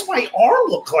 Wait, why does my arm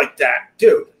look like that?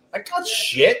 Dude, I got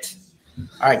shit.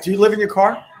 All right, do you live in your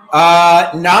car?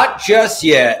 Not just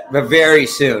yet, but very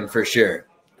soon for sure.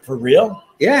 For real?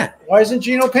 Yeah. Why isn't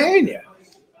Geno paying you?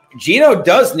 Geno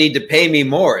does need to pay me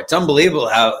more. It's unbelievable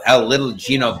how little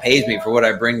Geno pays me for what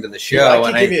I bring to the show.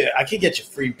 I could get you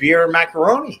free beer and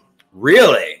macaroni.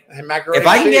 Really? And macaroni. If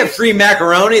I can get free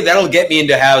macaroni, that'll get me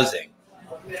into housing.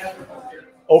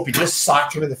 Opie, just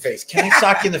sock him in the face. Can I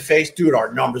sock you in the face? Dude,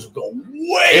 our numbers will go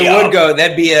way up. It would go.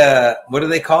 That'd be what do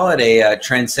they call it? A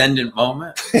transcendent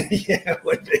moment? Yeah, it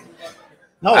would be.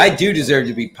 No, I do deserve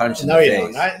to be punched in the face.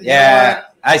 You don't. Yeah.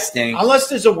 I stink. Unless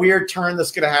there's a weird turn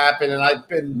that's going to happen, and I've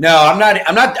been. No, I'm not.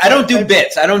 I don't do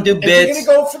bits. I don't do bits. If you're going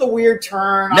to go for the weird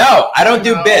turn. No, I don't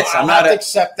do bits. I'm not to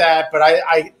accept that, but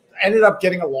I ended up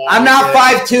getting along. I'm not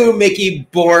 5'2", Mickey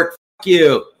Bork. Fuck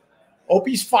you.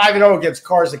 Opie's 5-0 against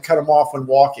cars that cut him off when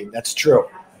walking. That's true.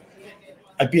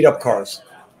 I beat up cars.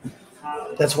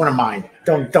 That's one of mine.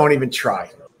 Don't even try.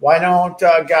 Why don't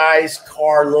guys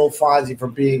car Lil Fonzie for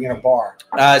being in a bar?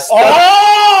 So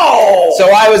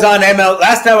I was on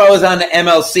last time I was on the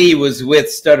MLC was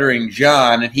with Stuttering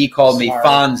John, and he called me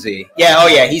Fonzie. Yeah, oh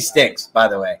yeah, he stinks, by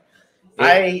the way.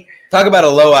 Talk about a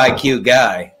low IQ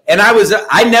guy. And I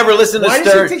never listened to Why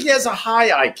does he think he has a high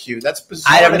IQ? That's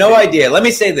bizarre. I have no idea. Let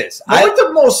me say this. What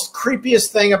the most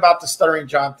creepiest thing about the Stuttering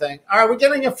John thing? All right, we're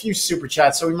getting a few super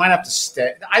chats, so we might have to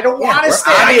stay. I don't want to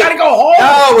stay. I got to go home.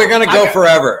 No, we're going to go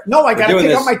forever. No, I got to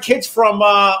pick up my kids from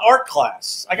art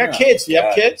class. I got kids. Do you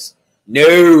have kids?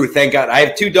 No, thank God. I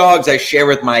have 2 dogs I share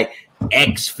with my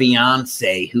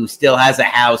ex-fiance who still has a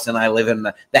house, and I live in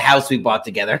the house we bought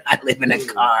together. I live in a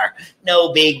car.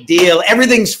 No big deal.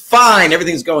 Everything's fine.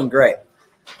 Everything's going great.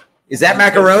 Is that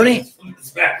macaroni?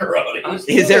 It's macaroni.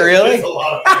 Is it really?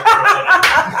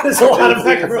 There's a lot of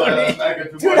macaroni.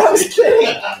 Dude, I was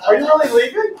kidding. Are you really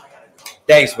leaving?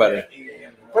 Thanks, buddy.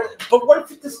 But what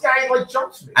if this guy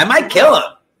jumps me? I might kill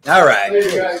him. All right.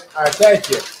 All right, thank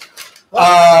you.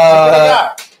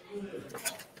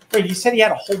 Wait, he said he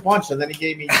had a whole bunch, and then he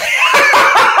gave me.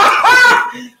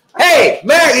 Hey,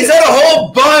 Matt, he said a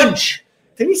whole bunch.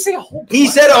 Did he say a whole bunch? He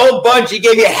said a whole bunch. He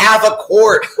gave you half a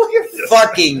quart.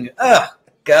 Fucking,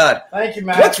 God. Thank you,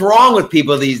 Matt. What's wrong with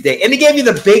people these days? And he gave you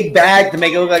the big bag to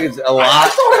make it look like it's a lot. I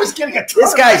thought I was getting a ton.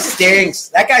 This guy stinks.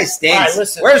 That guy stinks. All right,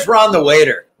 listen. Where's Ron the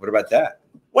waiter? What about that?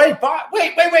 Wait.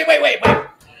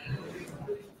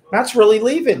 Matt's really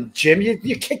leaving, Jim.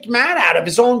 You kicked Matt out of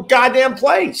his own goddamn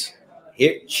place.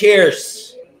 Here,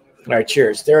 cheers. All right,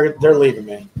 cheers. They're leaving,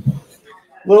 man.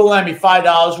 Little Lemmy,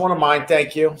 $5. One of mine,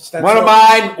 thank you. One of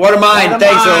mine.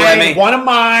 Thanks, Little Lemmy. One of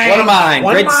mine.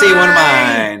 Great to see one of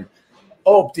mine.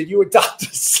 Oh, did you adopt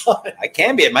a son? I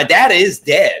can be. My dad is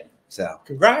dead. So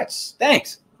congrats.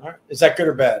 Thanks. All right. Is that good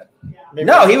or bad?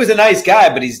 No, he was a nice guy,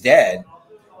 but he's dead.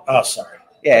 Oh, sorry.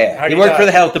 Yeah. He worked for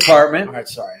the health department. All right,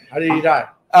 sorry. How did he die?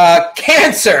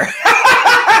 Cancer.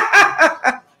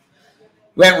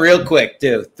 Went real quick,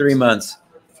 too. 3 months.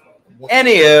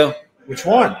 Anywho. Which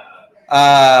one?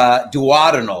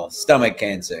 Duodenal stomach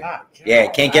cancer. Yeah,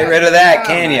 can't get rid of that,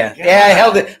 can you? Yeah,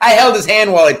 I held his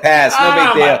hand while he passed. No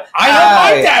big deal. I held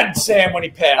my dad and Sam when he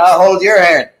passed. I'll hold your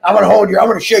hand. I'm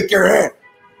gonna shake your hand.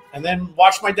 And then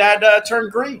watch my dad turn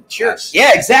green. Cheers.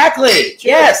 Yeah, exactly. Cheers.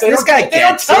 Yes, this guy gets it. They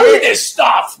don't tell you this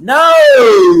stuff. No.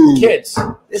 Kids.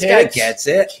 This guy gets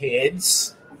it.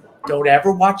 Kids, don't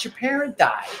ever watch your parent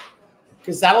die.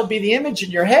 Because that'll be the image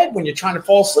in your head when you're trying to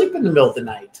fall asleep in the middle of the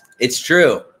night. It's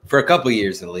true. For a couple of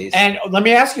years at least. And let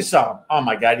me ask you something. Oh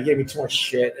my God, you gave me too much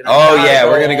shit. Oh yeah,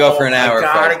 we're gonna go for an hour.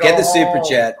 Get the super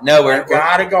chat. No, we're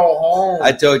gotta go home.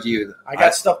 I told you. I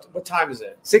got stuff. What time is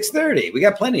it? 6:30. We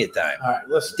got plenty of time. All right,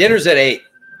 listen. Dinner's at 8.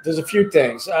 There's a few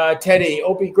things. Teddy,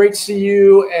 Opie, great to see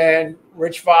you and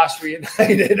Rich Voss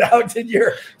reunited. How did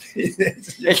your?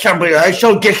 It's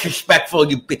so disrespectful.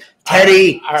 You,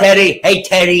 Teddy, all right. Teddy, hey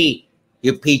Teddy,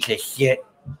 you piece of shit.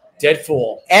 Dead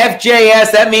fool.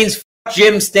 FJS. That means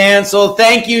Jim Stancil.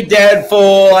 Thank you, Dead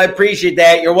Fool. I appreciate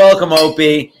that. You're welcome,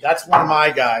 Opie. That's one of my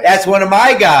guys. That's one of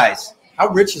my guys. How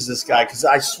rich is this guy? Because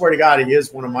I swear to God, he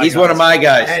is one of my guys. He's one of my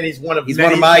guys. And he's one of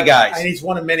my guys. And he's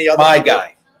one of many other my people.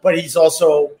 guy. But he's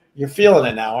also, you're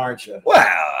feeling it now, aren't you? Well,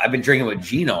 I've been drinking with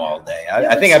Geno all day.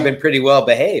 I think I've been pretty well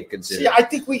behaved considering. See, I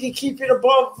think we can keep it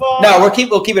above. No, we'll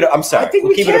keep it. I'm sorry.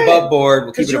 We'll keep it above board.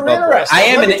 We'll keep it above board. I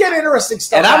am. Get interesting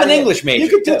stuff. And I'm an English major. You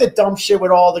can do the dumb shit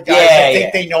with all the guys that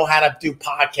think they know how to do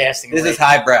podcasting. This is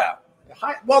highbrow.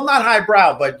 Well, not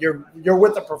highbrow, but you're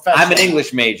with a professional. I'm an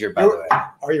English major, by the way.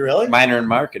 Are you really? Minor in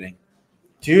marketing.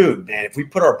 Dude, man, if we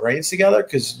put our brains together,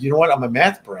 because you know what? I'm a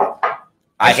math brain.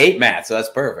 I hate math, so that's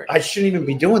perfect. I shouldn't even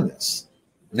be doing this.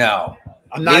 No.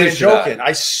 I'm not even joking.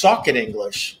 I suck at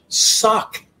English.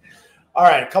 Suck. All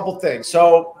right, a couple things.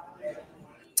 So,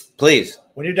 please.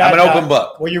 When your dad I'm an open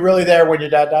book. Were you really there when your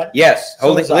dad died? Yes.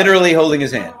 Literally holding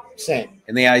his hand. Same.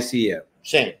 In the ICU.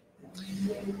 Same.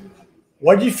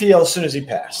 What did you feel as soon as he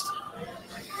passed?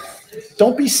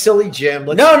 Don't be silly, Jim.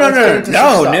 No.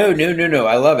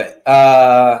 I love it.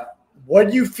 What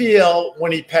do you feel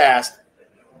when he passed,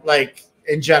 like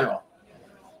in general?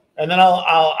 And then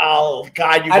I'll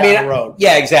guide you down the road.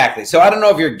 Yeah, exactly. So I don't know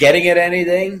if you're getting at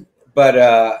anything, but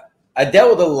I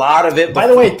dealt with a lot of it. By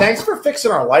the way, thanks for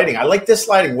fixing our lighting. I like this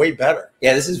lighting way better.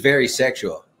 Yeah, this is very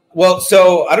sexual. Well,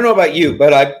 so I don't know about you,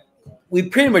 but we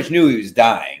pretty much knew he was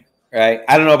dying, right?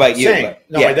 I don't know about you. But,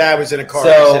 my dad was in a car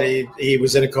accident. He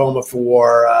was in a coma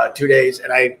for 2 days,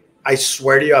 and I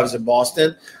swear to you, I was in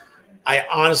Boston. I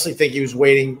honestly think he was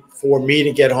waiting for me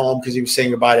to get home because he was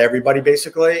saying goodbye to everybody,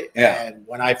 basically. Yeah. And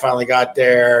when I finally got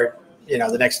there,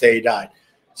 the next day he died.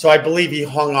 So I believe he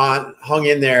hung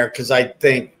in there because I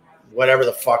think whatever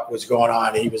the fuck was going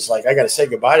on, he was like, I got to say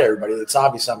goodbye to everybody. It's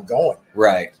obvious I'm going.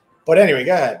 Right. But anyway,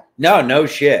 go ahead. No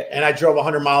shit. And I drove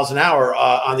 100 miles an hour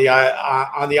on the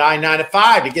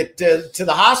I-95 to get to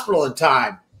the hospital in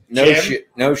time. No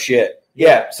shit.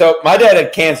 Yeah. So my dad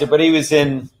had cancer, but he was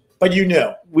in. But you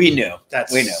knew. We knew.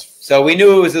 We knew. So we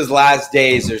knew it was his last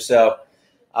days or so.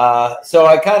 So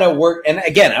I kind of worked. And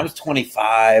again, I was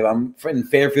 25. I'm in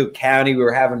Fairfield County.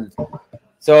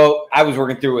 So I was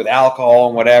working through it with alcohol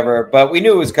and whatever, but we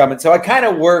knew it was coming. So I kind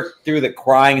of worked through the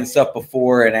crying and stuff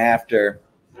before and after.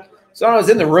 So when I was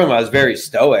in the room, I was very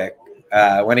stoic.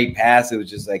 When he passed, it was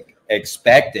just like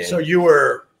expected. So you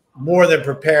were more than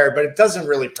prepared, but it doesn't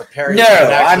really prepare you. No,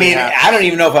 I mean, I don't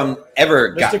even know if I'm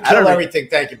ever. Mr. Kill everything.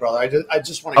 Thank you, brother. I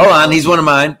just want to. Hold on, he's one of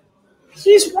mine.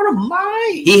 He's one of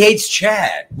mine. He hates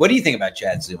Chad. What do you think about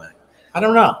Chad Zumak? I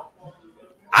don't know.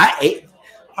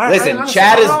 Listen,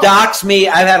 Chad has doxed me.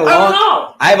 I have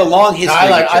a long history.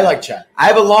 I like Chad. I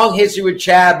have a long history with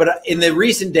Chad, but in the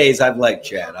recent days, I've liked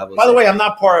Chad. By the way, I'm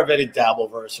not part of any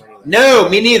Dabbleverse or anything. No,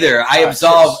 me neither. I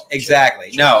absolve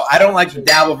exactly. No, I don't like the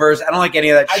Dabbleverse. I don't like any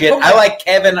of that shit. I like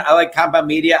Kevin. I like Compound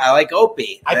Media. I like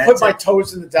Opie. I put my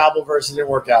toes in the Dabbleverse and it didn't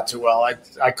work out too well.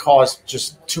 I caused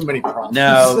just too many problems.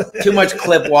 No, too much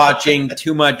clip watching,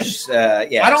 too much I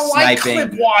don't sniping. like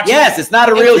clip watching. Yes, it's not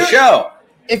a real show.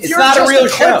 If you're not just a real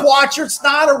clip watcher, it's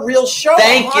not a real show.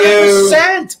 Thank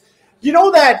 100%. You. You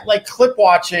know that, like, clip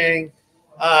watching,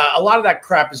 a lot of that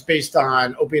crap is based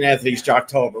on Opie and Anthony's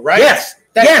Jocktober, right?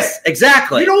 Yes,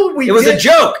 exactly. You know what it was a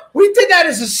joke. We did that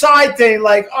as a side thing,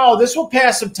 like, oh, this will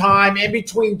pass some time in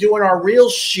between doing our real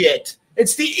shit.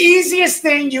 It's the easiest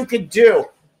thing you could do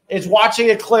is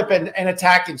watching a clip and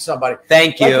attacking somebody.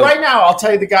 Thank you. Like right now, I'll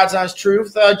tell you the God's honest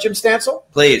truth, Jim Stancil.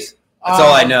 Please. That's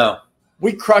all I know.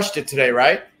 We crushed it today,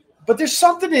 right? But there's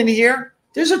something in here.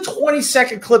 There's a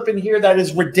 20-second clip in here that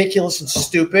is ridiculous and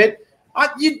stupid.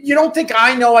 You don't think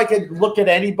I know I could look at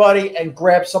anybody and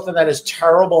grab something that is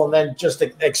terrible and then just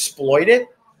exploit it?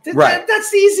 Right. That's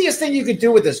the easiest thing you could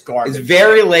do with this garbage. It's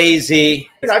very lazy.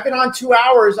 I've been on 2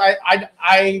 hours.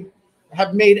 I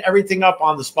have made everything up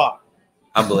on the spot.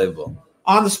 Unbelievable.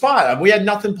 On the spot. We had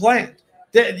nothing planned.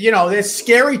 It's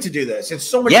scary to do this. It's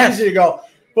so much easier to go,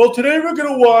 well, today we're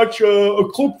going to watch a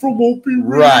clip from Opie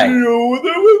Radio, and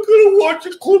then we're going to watch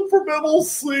a clip from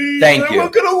MLC. Thank you. We're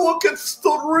going to look at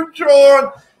Stuttering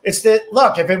John.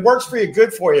 Look, if it works for you,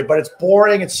 good for you, but it's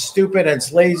boring, it's stupid, and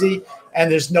it's lazy, and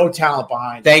there's no talent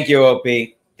behind it. Thank you,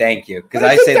 Opie. Thank you. Because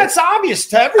I think that's obvious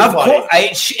to everybody. Of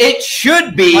course, it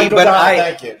should be, Michael but Donald,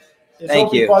 thank you.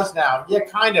 Thank you. Buzz now. Yeah,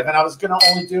 kind of. And I was going to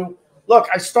only do. Look,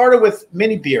 I started with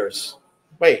mini beers.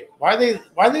 Wait, why are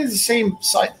they the same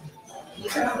size?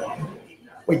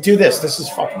 Wait, do this. This is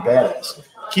fucking badass.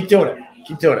 Keep doing it.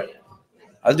 Keep doing it.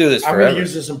 I'll do this forever. I'm going to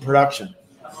use this in production.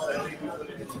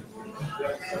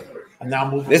 And now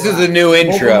move. This is the new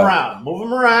intro. Move them around. Move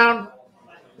them around.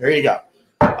 There you go.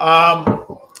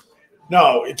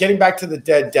 No, getting back to the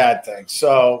dead dad thing.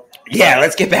 So yeah,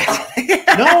 let's get back.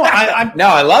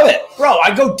 I love it, bro.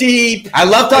 I go deep. I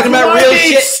love talking about real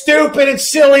shit, stupid and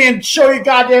silly, and show you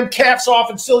goddamn caps off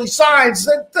and silly signs.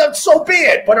 That's so be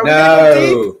it. But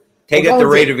take it the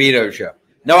Ray DeVito show.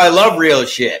 No, I love real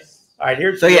shit. All right,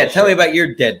 here's tell me about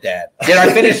your dead dad. Did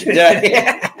I finish?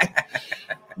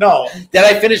 No. Did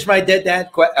I finish my dead dad?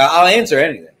 I'll answer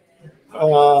anything.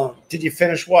 Did you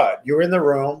finish what? You were in the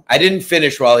room. I didn't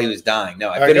finish while he was dying. No,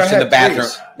 I finished in the bathroom.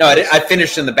 Please. No, I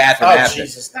finished in the bathroom after.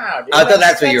 Jesus. No, dude, I thought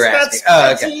that's what you were asking.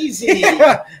 That's okay. easy.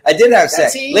 I did have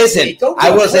sex. Listen, I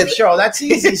was at the show. That's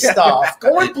easy stuff.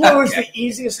 Going blue is the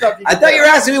easiest stuff you can I thought you were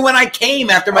asking me when I came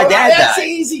after my dad died. That's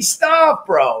easy stuff,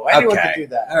 bro. Anyone can do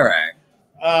that. All right.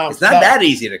 It's not that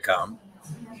easy to come.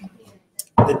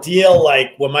 The deal,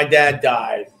 like when my dad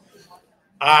died,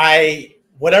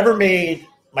 whatever made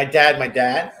my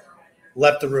dad,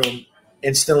 left the room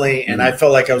instantly, and I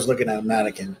felt like I was looking at a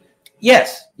mannequin.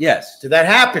 Yes. Did that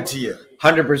happen to you?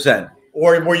 100%.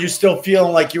 Or were you still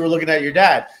feeling like you were looking at your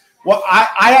dad? Well,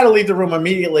 I had to leave the room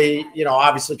immediately,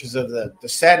 obviously because of the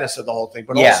sadness of the whole thing,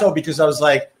 but also because I was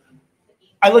like,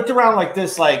 I looked around like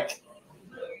this, like,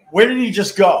 where did he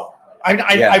just go?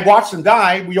 I watched him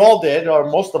die. We all did, or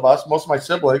most of us, most of my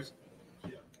siblings.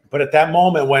 But at that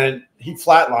moment when he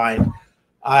flatlined,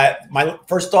 my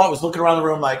first thought was looking around the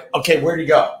room like, okay, where'd he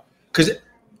go? Because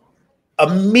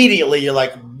immediately you're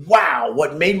like, wow,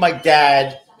 what made my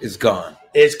dad is gone.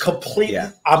 Is completely.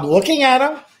 Yeah. I'm looking at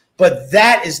him, but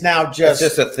that is now just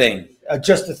a thing.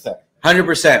 Just a thing.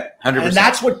 100%. And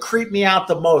that's what creeped me out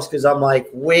the most because I'm like,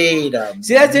 wait a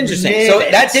See, that's interesting. minute. So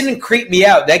that didn't creep me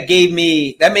out. That made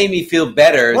me feel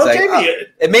better. Well,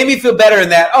 it made me feel better in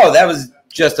that, that was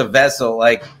just a vessel.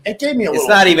 Like it gave me a little. It's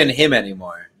not even him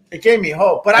anymore. It gave me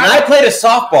hope. But I played a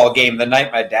softball game the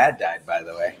night my dad died, by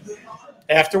the way.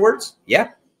 Afterwards? Yeah.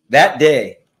 That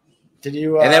day. Did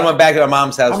you and then went back to my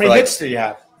mom's house. How many hits did you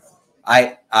have?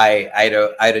 I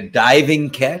had a diving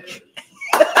catch.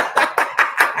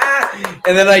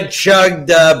 And then I chugged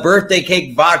birthday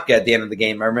cake vodka at the end of the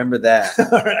game. I remember that.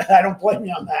 I don't blame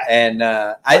you on that. And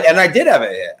I did have a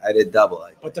hit. I did double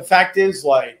it. But the fact is,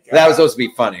 like that was supposed to be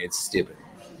funny. It's stupid.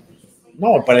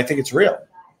 No, but I think it's real.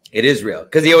 It is real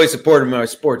because he always supported my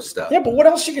sports stuff. Yeah, but what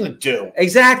else are you gonna do?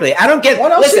 Exactly. I don't get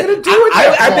what else are you gonna do.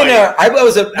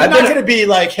 I'm not gonna be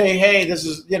like, hey, this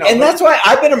is And that's why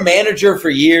I've been a manager for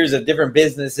years of different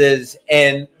businesses,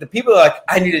 and the people are like,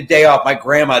 I need a day off. My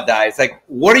grandma died. It's like,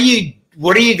 what are you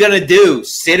gonna do?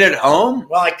 Sit at home?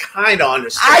 Well, I kind of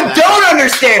understand. I don't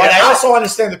understand, but I also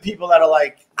understand the people that are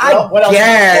like, what else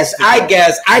I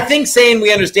guess. I think saying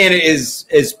we understand it is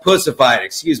pussified.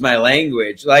 Excuse my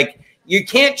language. Like. You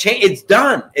can't change. It's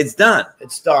done. It's done.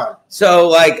 So,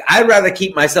 like, I'd rather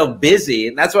keep myself busy,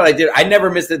 and that's what I did. I never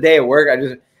missed a day at work.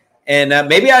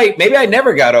 Maybe I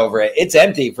never got over it. It's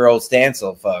empty for old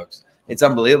Stancil, folks. It's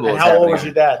unbelievable. And how old was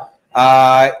your dad?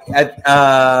 I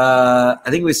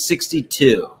think it was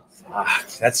 62.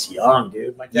 That's young,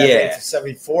 dude. My dad made it to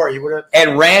 74. He would have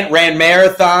and ran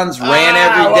marathons, ran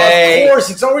every day. Of course,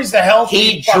 it's always the healthy.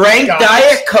 He drank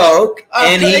Diet Coke,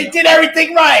 and he did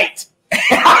everything right.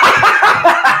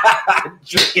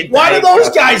 Why do those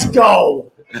guys go?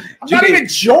 I'm not even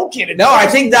joking. No, I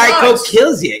think Diet Coke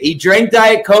kills you. He drank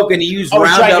Diet Coke and he used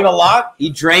Roundup. He drank it a lot? He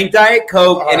drank Diet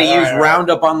Coke and he used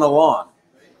Roundup on the lawn.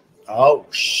 Oh,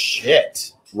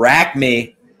 shit. Rack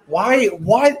me. Why?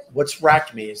 What's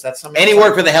rack me? Is that something? And he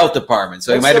worked for the health department,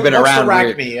 so he might have been around.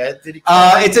 Rack me? Did he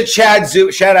it's a Chad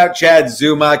Zoom. Shout out Chad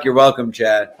Zumak. You're welcome,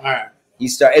 Chad. All right.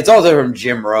 It's also from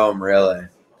Jim Rome, really.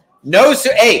 No, sir.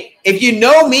 Hey, if you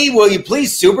know me, will you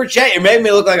please super chat? You're making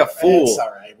me look like a fool. It's all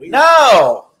right.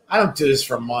 No, I don't do this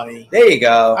for money. There you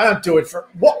go. I don't do it for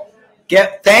what?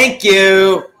 Thank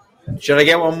you. Should I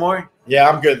get one more? Yeah,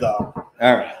 I'm good though.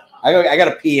 All right. I got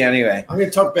to pee anyway. I'm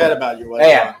gonna talk bad about you.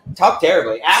 Yeah, talk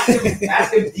terribly. Ask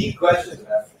him deep questions.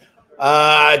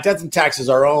 Death and taxes.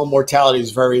 Our own mortality is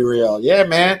very real. Yeah,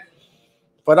 man.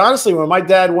 But honestly, when my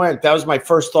dad went, that was my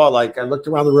first thought. Like, I looked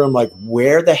around the room, like,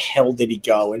 where the hell did he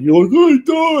go? And you're like, oh, he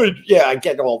died. Yeah, I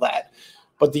get all that.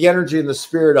 But the energy and the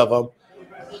spirit of him,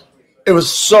 it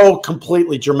was so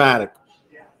completely dramatic.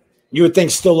 You would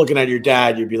think, still looking at your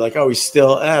dad, you'd be like, "Oh, he's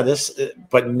still this,"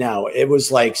 but no, it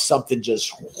was like something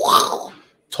just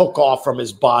took off from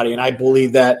his body, and I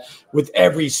believe that with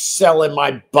every cell in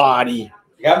my body.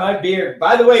 Got my beard.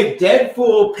 By the way, Dead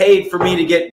Fool paid for me to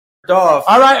get off.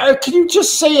 All right, can you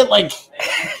just say it like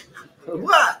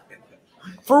what?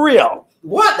 For real?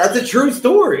 What? That's a true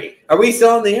story. Are we still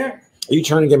on the air? Are you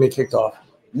trying to get me kicked off?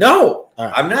 No,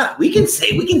 right. I'm not. We can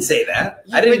say that.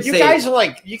 I didn't. You guys are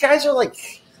like.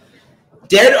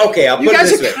 Dead. Okay, I'll put it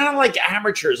this way. You guys are kind of like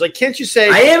amateurs. Like, can't you say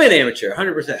I am an amateur,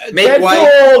 100%? Make Dead white.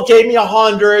 Fool gave me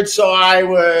 100, so I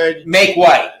would make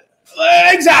white.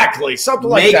 Exactly, something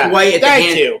like make that. Make white. At Thank the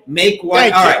hand. you. Make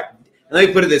white. Thank All you. right. Let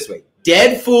me put it this way.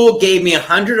 Dead Fool gave me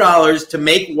 $100 to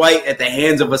make white at the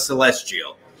hands of a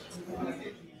celestial.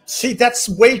 See, that's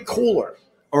way cooler.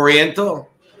 Oriental.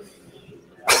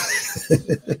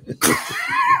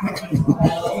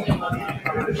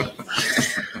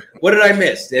 What did I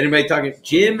miss? Did anybody talking?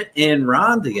 Jim and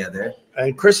Ron together.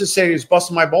 And Chris is saying he was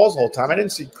busting my balls the whole time. I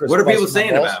didn't see Chris. What are people busting my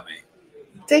saying balls. about me?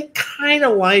 They kind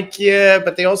of like you,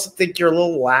 but they also think you're a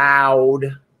little loud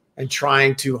and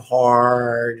trying too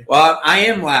hard. Well, I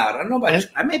am loud. I don't know about.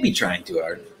 I may be trying too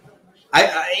hard.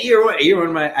 You're one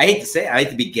of my. I hate to say it, I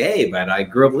hate to be gay, but I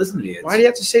grew up listening to you. Why do you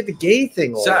have to say the gay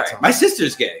thing all the time? My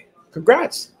sister's gay.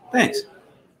 Congrats. Thanks.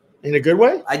 In a good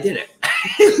way? I did it.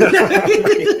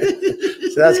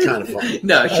 So that's kind of funny.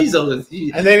 No, she's a. And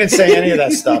they didn't say any of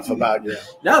that stuff about you.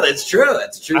 No, that's true.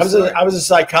 That's true. I was a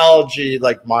psychology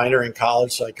minor in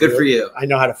college, so good for you. I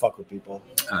know how to fuck with people.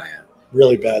 Oh yeah,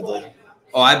 really badly.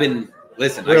 Oh, I've been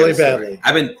really badly.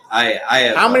 I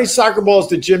have. How many soccer balls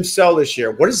did Jim sell this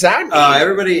year? What does that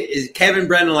mean? Kevin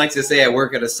Brennan likes to say I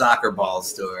work at a soccer ball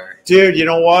store. Dude, you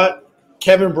know what?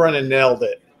 Kevin Brennan nailed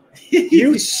it.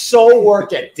 You so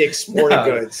work at Dick's Sporting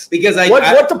Goods because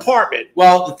what department?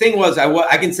 Well, the thing was,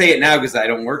 I can say it now because I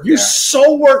don't work. You there.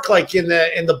 so work like in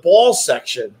the ball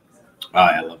section. Oh,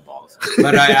 I love balls.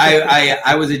 But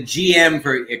I was a GM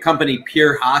for a company,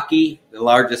 Pure Hockey, the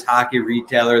largest hockey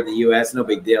retailer in the U.S. No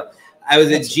big deal. I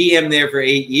was a GM there for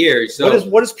 8 years. So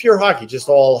what is Pure Hockey? Just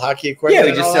all hockey equipment?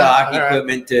 Yeah, we just sell hockey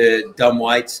equipment to dumb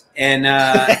whites. And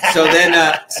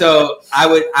so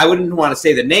I wouldn't want to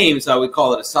say the name, so I would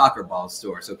call it a soccer ball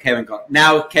store. So Kevin,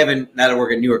 now that I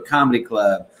work at New York Comedy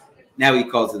Club, now he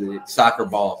calls it the soccer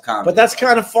ball comedy. But that's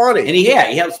kind of funny. And he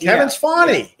helps. Kevin's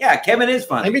funny. Yeah, Kevin is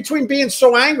funny. In between being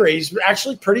so angry, he's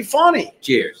actually pretty funny.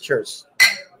 Cheers.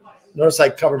 Notice I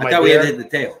covered my beer. I thought we had to hit the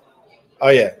tail. Oh,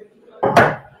 yeah.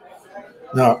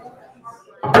 No.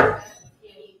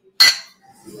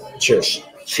 Cheers.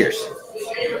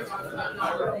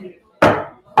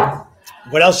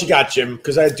 What else you got, Jim?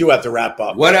 Because I do have to wrap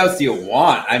up. What else do you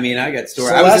want? I mean, I got stories.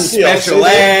 Celestial. I was in special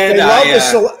ed.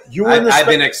 I've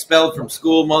been expelled from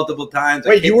school multiple times.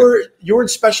 Wait, you were in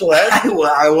special ed?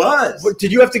 I was.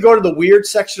 Did you have to go to the weird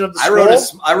section of the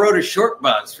school? I wrote a short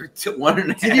bus for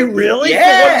 1.5. Did you really?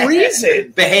 Yeah. For what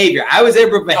reason? Behavior. I was there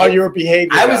for behavior. Oh, you were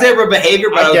behavior. I was there for behavior,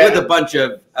 but I was with a bunch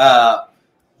of.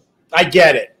 I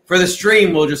get it. For the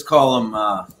stream, we'll just call them.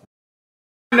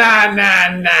 Nah.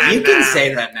 You can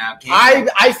say that now, can't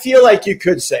you? I feel like you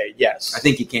could say yes. I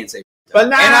think you can't say. But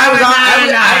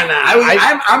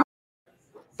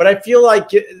But I feel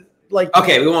like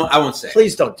okay, I won't say.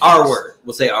 Please don't. Do our word.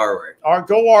 We'll say our word. Our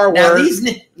now, word.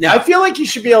 I feel like you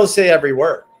should be able to say every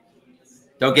word.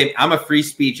 Don't get. I'm a free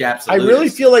speech absolutist. I really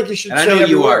feel like you should. And say I know every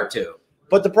you word. Are too.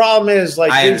 But the problem is,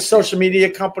 these social media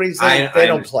companies, they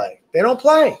don't play. They don't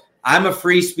play. I'm a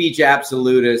free speech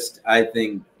absolutist. I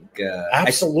think.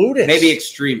 Absolutist. Maybe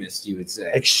extremist, you would say.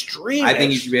 Extremist. I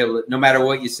think you should be able to, no matter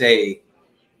what you say,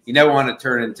 you never want to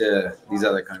turn into these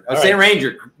other countries. Oh, St.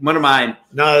 Ranger, one of mine.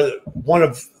 No, one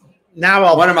of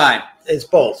mine. It's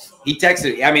both. He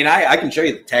texted. I mean, I can show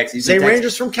you the text. St.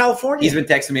 Ranger's from California. He's been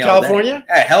texting me California? all day.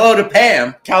 Hey, hello to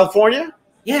Pam. California?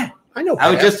 Yeah. I know Pam.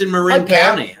 I was just in Marin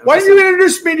County. Why didn't you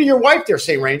introduce me to your wife there,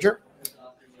 St. Ranger?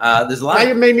 There's a lot. Now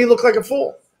you made me look like a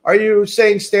fool. Are you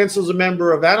saying Stancil's a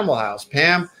member of Animal House?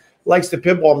 Pam likes the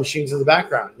pinball machines in the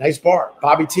background. Nice bar.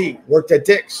 Bobby T worked at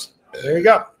Dick's. There you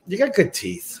go. You got good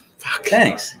teeth. Fuck.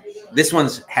 Thanks. This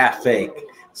one's half fake.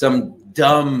 Some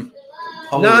dumb.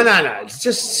 Polish. No.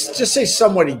 Just say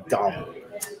somebody dumb.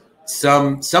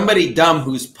 Somebody dumb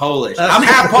who's Polish. I'm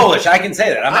half Polish. I can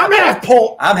say that. I'm half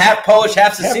Polish. I'm half Polish,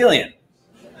 half Sicilian.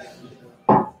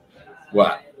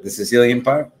 What? The Sicilian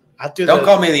part? Don't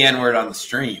call me the N-word on the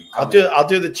stream. I'll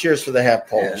do the cheers for the half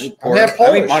Polish. Yeah, I'm half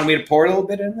Polish. Want me to pour a little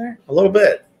bit in there? A little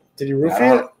bit. Did you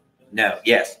roofie it? No.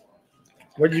 Yes.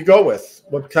 What did you go with?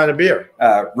 What kind of beer?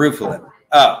 Rooflin.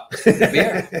 Oh,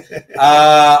 beer.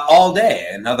 All day.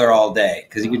 Another all day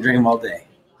because you can drink them all day.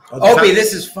 Opie,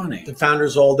 this is funny. The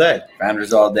Founders all day.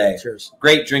 Founders all day. Cheers.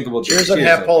 Great drinkable drink. Cheers, I'm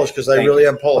half Polish because I really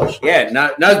am Polish. Yeah,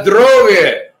 not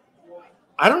droge.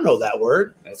 I don't know that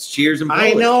word. That's cheers in Polish.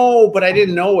 I know, but I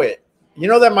didn't know it. You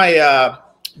know that my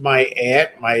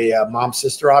aunt, my mom's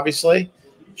sister, obviously,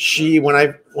 she when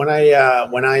I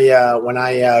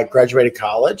graduated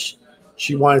college,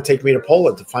 she wanted to take me to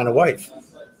Poland to find a wife.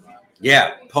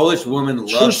 Yeah, Polish women love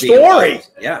true story.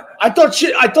 Yeah, I thought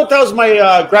that was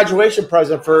my graduation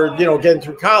present for getting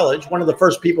through college. One of the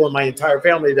first people in my entire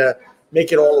family to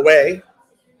make it all the way.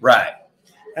 Right.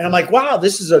 And I'm like, wow,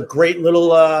 this is a great little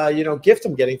gift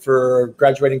I'm getting for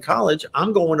graduating college.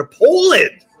 I'm going to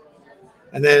Poland.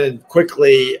 And then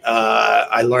quickly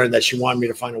I learned that she wanted me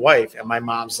to find a wife. And my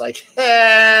mom's like,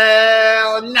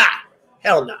 hell nah.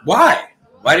 Hell no. Why?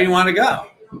 Why do you want to go?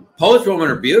 Polish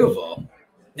women are beautiful.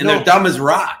 And they're dumb as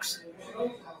rocks.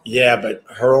 Yeah, but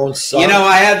her own son.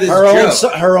 I had this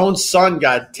joke. Her own son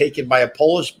got taken by a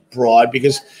Polish broad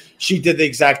because she did the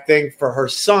exact thing for her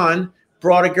son.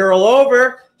 Brought a girl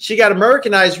over. She got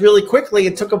Americanized really quickly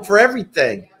and took him for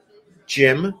everything.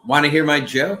 Jim. Want to hear my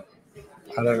joke?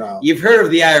 I don't know. You've heard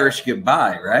of the Irish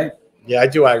goodbye, right? Yeah, I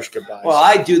do Irish goodbyes. Well,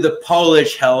 I do the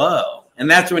Polish hello. And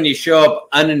that's when you show up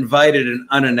uninvited and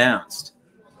unannounced.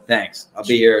 Thanks. I'll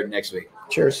be here next week.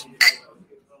 Cheers.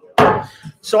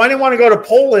 So I didn't want to go to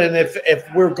Poland if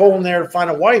we're going there to find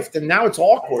a wife. Then now it's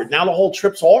awkward. Now the whole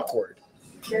trip's awkward.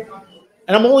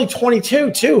 And I'm only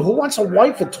 22 too. Who wants a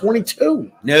wife at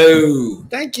 22? No.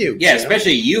 Thank you. Yeah, Jim.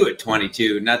 Especially you at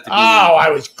 22. Not to be. Oh, I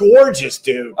was gorgeous,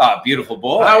 dude. Oh, beautiful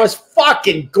boy. I was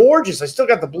fucking gorgeous. I still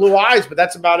got the blue eyes, but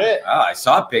that's about it. Oh, I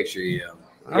saw a picture of you.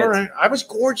 All right. I was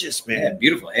gorgeous, man. Yeah,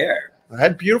 beautiful hair. I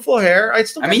had beautiful hair. I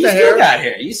still got you the still hair. got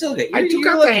hair. You still got. I do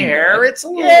got the hair. Good. It's a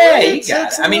little. Yeah, you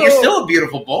got it. You're still a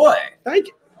beautiful boy. Thank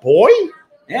you, boy.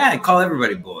 Yeah, I call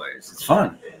everybody boys. It's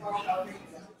fun.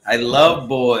 I love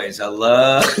boys. I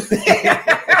love.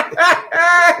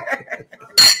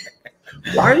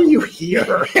 Why are you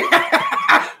here?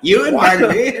 You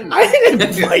invited me. I didn't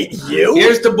invite you.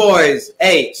 Here's the boys.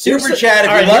 Hey, super chat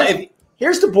if you love.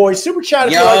 Here's the boys. Super chat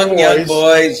if young you like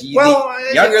boys. Young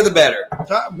boys. Younger the better.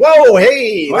 Whoa,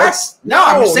 hey. What?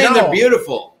 I'm just saying they're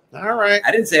beautiful. All right. I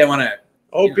didn't say I want to.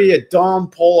 Opie, a dumb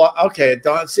pole. Okay,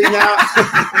 dumb. See now.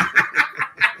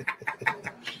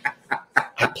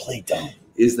 I play dumb.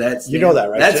 Is that you know that,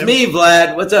 right? That's Jim? Me,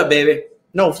 Vlad. What's up, baby?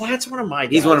 No, Vlad's one of my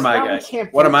guys. He's one of my guys.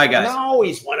 One of my guys. No,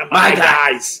 he's one of my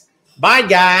guys. My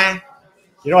guy.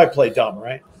 You know I play dumb,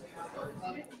 right?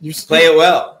 You play it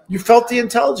well. You felt the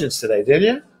intelligence today, didn't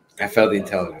you? I felt the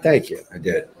intelligence. Thank you. I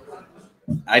did.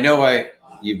 I know why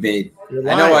you've made. You're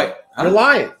lying. I know why. You're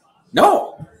lying.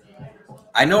 No.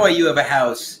 I know why you have a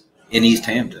house in East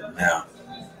Hampton now.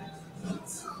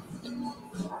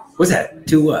 What's that?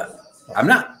 2 what? I'm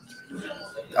not.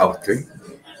 Oh, 3?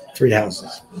 3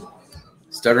 houses.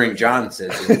 Stuttering John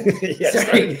says.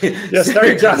 Stuttering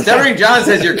John. Stuttering John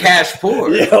says you're cash poor.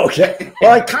 Yeah, okay.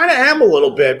 Well, I kind of am a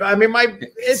little bit. I mean,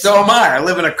 so am I. I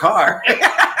live in a car.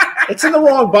 It's in the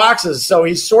wrong boxes, so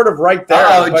he's sort of right there.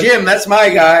 Oh, Jim, that's my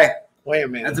guy. Wait a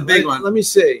minute. That's a big one. Let me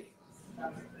see.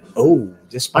 Oh,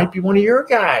 this might be one of your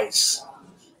guys.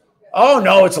 Oh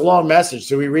no, it's a long message.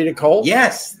 Do we read it, Cole?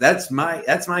 Yes, that's my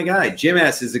guy. Jim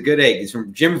S is a good egg. He's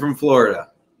from Jim from Florida.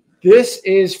 This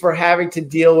is for having to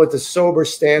deal with the sober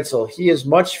Stancil. He is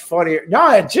much funnier.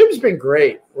 No, Jim's been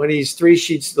great when he's 3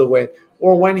 sheets to the wind,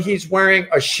 or when he's wearing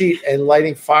a sheet and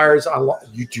lighting fires on.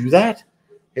 You do that?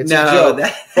 It's a joke.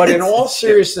 But in all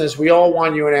seriousness, we all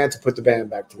want you and Ann to put the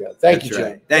band back together. Thank you, Jim.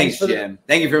 Right. Thanks, Jim.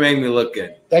 Thank you for making me look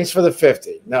good. Thanks for the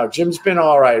 50. No, Jim's been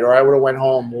all right, or I would have went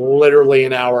home literally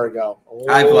an hour ago.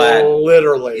 Hi, Vlad.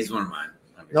 Literally. He's one of mine.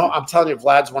 No, I'm telling you,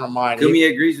 Vlad's one of mine. Kumi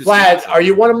agrees with Vlad, are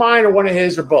you one of mine or one of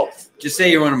his or both? Just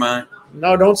say you're one of mine.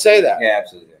 No, don't say that. Yeah,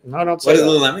 absolutely. No, don't say that. What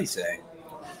does Little Emmy say?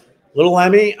 Little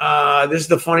Emmy, this is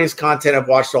the funniest content I've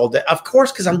watched all day. Of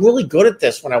course, because I'm really good at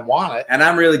this when I want it. And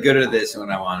I'm really good at this when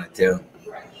I want it too.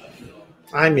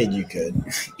 I mean, you could.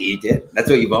 You did. That's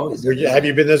what you've always done. Have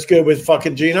you been this good with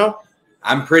fucking Geno?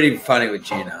 I'm pretty funny with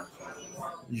Geno.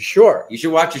 You sure? You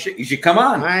should watch your shit. You should come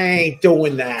on. I ain't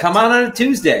doing that. Come on a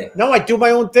Tuesday. No, I do my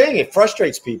own thing. It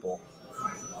frustrates people.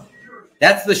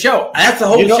 That's the show. That's the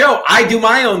whole show. I do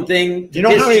my own thing. You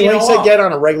know how many links I get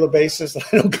on a regular basis? I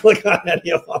don't click on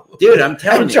any of them. Dude, I'm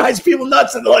telling you. It drives people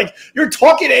nuts. And they're like, you're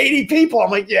talking to 80 people. I'm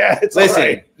like, yeah, it's all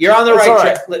right. You're on the right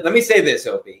track. Let me say this,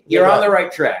 Opie. You're on the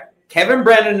right track. Kevin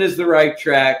Brennan is the right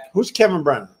track. Who's Kevin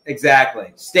Brennan?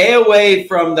 Exactly. Stay away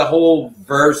from the whole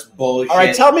verse bullshit. All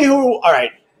right, tell me who. All right,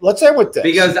 let's end with this.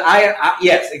 Because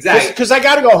yes, exactly. Because I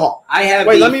got to go home. I have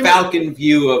the Falcon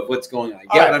view of what's going on. You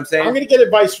get what I'm saying? I'm going to get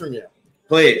advice from you.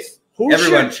 Please.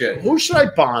 Everyone should. Who should I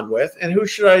bond with, and who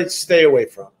should I stay away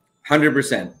from?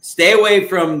 100%. Stay away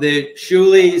from the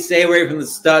Shuli. Stay away from the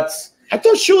Stutz. I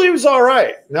thought Shuli was all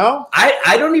right. No,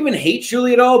 I don't even hate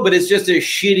Shuli at all, but it's just a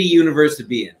shitty universe to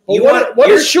be in. Well, what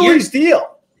is Shuli's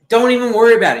deal? Don't even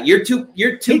worry about it. You're too He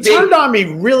big. turned on me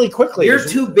really quickly. You're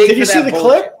too big. Did you see the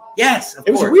clip? Yes, of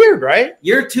It was course. weird, right?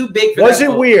 You're too big for that. Was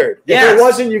it weird? Yes. If it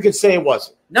wasn't, you could say it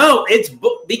wasn't. No, it's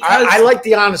because I like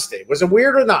the honesty. Was it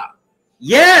weird or not?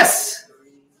 Yes.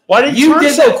 Why did you turn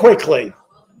so quickly?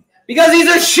 Because he's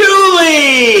a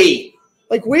Shuli.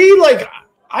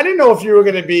 I didn't know if you were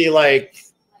going to be like,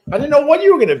 I didn't know what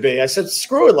you were going to be. I said,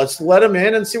 screw it. Let's let him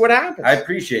in and see what happens. I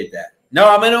appreciate that. No,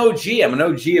 I'm an OG. I'm an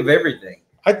OG of everything.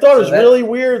 I thought it was really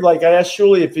weird. Like, I asked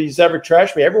Shuli if he's ever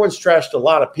trashed me. Everyone's trashed a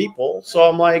lot of people. So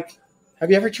I'm like,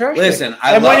 have you ever trashed me? Listen,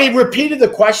 when he repeated the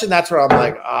question, that's where I'm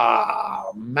like,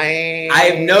 oh, man. I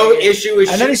have no issue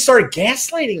with And then he started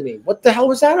gaslighting me. What the hell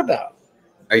was that about?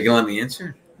 Are you going to let me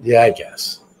answer? Yeah, I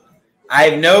guess. I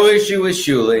have no issue with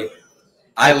Shuli.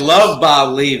 I love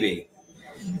Bob Levy.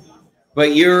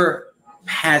 But you're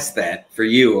past that for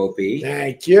you, Opie.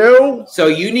 Thank you. So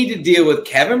you need to deal with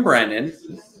Kevin Brennan.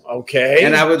 Okay.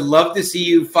 And I would love to see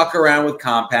you fuck around with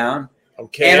Compound.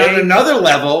 Okay. And on another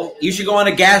level, you should go on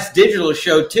a Gas Digital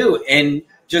show too, and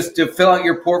just to fill out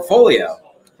your portfolio.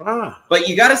 But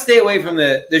you got to stay away from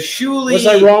the Shuli. Was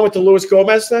I wrong with the Luis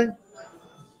Gomez thing?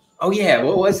 Oh yeah,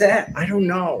 what was that? I don't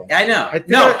know. I know.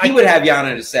 He would have you on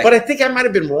in a second. But I think I might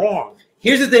have been wrong.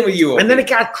 Here's the thing with you, Opie. And then it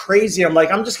got crazy. I'm like,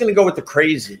 I'm just going to go with the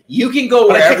crazy. You can go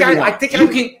wherever you want.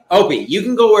 Opie, you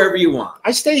can go wherever you want.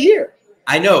 I stay here.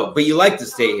 I know, but you like to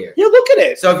stay here. Yeah, look at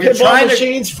it. So if you're trying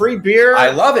machines, free beer. I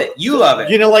love it. You love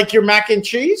it. You know, like your mac and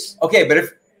cheese? Okay, but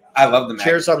if I love the mac.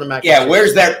 Cheers on the mac and cheese. Yeah,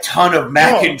 where's that ton of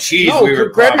mac and cheese? No,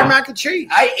 grab your mac and cheese.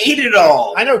 I ate it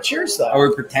all. I know. Cheers, though. Are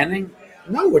we pretending?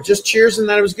 No, we're just cheers and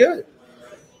that it was good.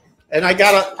 And I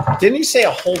got didn't he say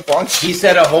a whole bunch? He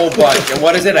said a whole bunch. And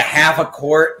what is it, a half a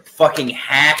quart? Fucking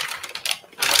hack.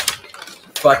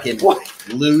 Fucking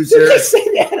loser. Did he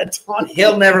say that a ton?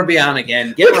 He'll never be on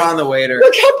again. Get Ron the waiter.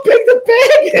 Look how big the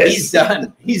bag is. He's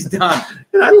done. He's done.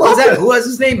 And I love it. Who was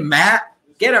his name? Matt?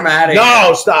 Get him out of here.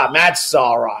 No, stop. Matt's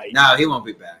all right. No, he won't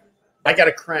be back. I got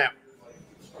a cramp.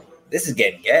 This is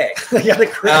getting gay. I got a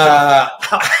cramp.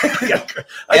 I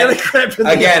got a cramp.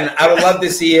 Again, I would love to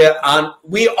see you on.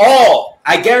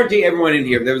 I guarantee everyone in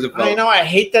here, if there was a vote. I know. I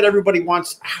hate that everybody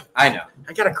wants. Ow, I know.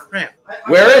 I got a cramp.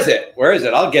 Where is it? Where is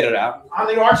it? I'll get it out. On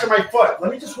the arch of my foot. Let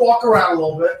me just walk around a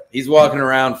little bit. He's walking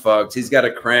around, folks. He's got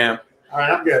a cramp. All right,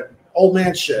 I'm good. Old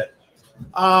man shit.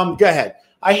 Go ahead.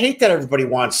 I hate that everybody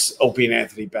wants Opie and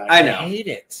Anthony back. I know. I hate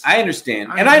it. I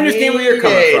understand. And I understand where you're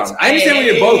coming from. I understand where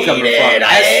you're both coming from.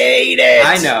 I hate it.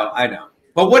 I know.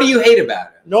 But what do you hate about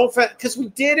it? No offense, because we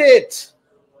did it.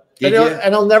 And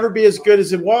it'll never be as good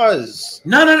as it was.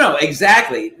 No.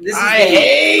 Exactly. I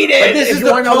hate it. But this is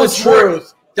the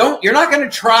truth. You're not going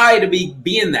to try to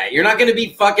be in that. You're not going to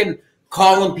be fucking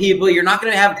calling people. You're not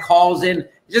going to have calls in.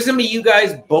 It's just going to be you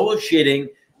guys bullshitting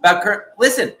about current.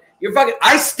 Listen. You're fucking.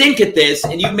 I stink at this,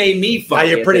 and you made me fucking.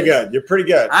 You're pretty good. You're pretty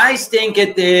good. I stink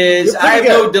at this. I have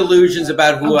no delusions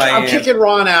about who I am. I'm kicking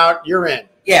Ron out. You're in.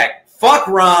 Yeah, fuck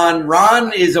Ron.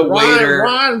 Ron is a waiter.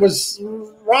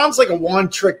 Ron's like a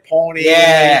one-trick pony.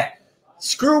 Yeah.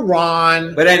 Screw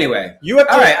Ron. But anyway,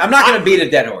 all right. I'm not going to beat a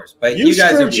dead horse, but you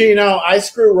guys screw Geno. I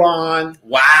screw Ron.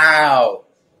 Wow.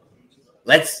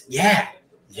 Yeah,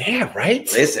 right.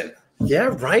 Listen.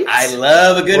 Yeah, right. I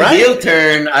love a good heel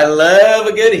turn. I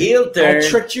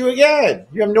tricked you again.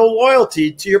 You have no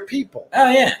loyalty to your people. Oh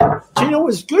yeah. Geno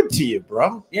was good to you,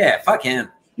 bro. Yeah, fuck him.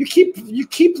 You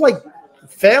keep like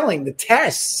failing the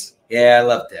tests. Yeah, I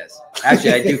love tests.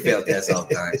 Actually, I do fail tests all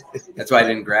the time. That's why I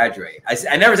didn't graduate.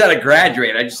 I never said I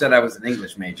graduated. I just said I was an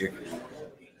English major.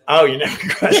 Oh, you never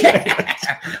graduated.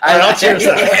 I'll cheers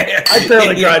that. I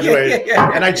barely graduated,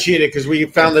 and I cheated because we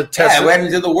found the test. Yeah, I went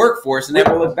into the workforce and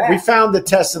never looked back. We found the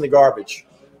test in the garbage.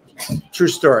 True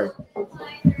story.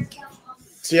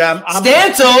 See,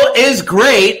 Stancil is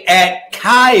great at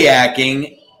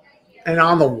kayaking and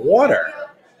on the water.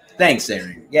 Thanks,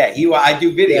 Aaron. Yeah, I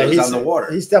do videos on the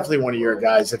water. He's definitely one of your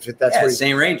guys. If that's what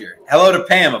Same Ranger. Hello to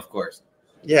Pam, of course.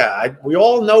 Yeah, we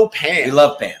all know Pam. We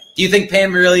love Pam. Do you think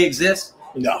Pam really exists?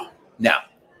 No.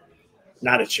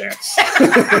 Not a chance.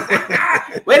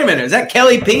 Wait a minute. Is that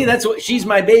Kelly P? She's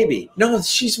my baby. No,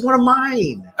 she's one of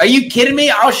mine. Are you kidding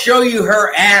me? I'll show you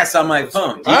her ass on my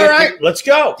phone. All right, let's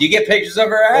go. Do you get pictures of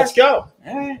her ass? Let's go.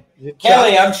 All right.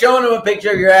 Kelly, I'm showing him a picture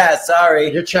of your ass.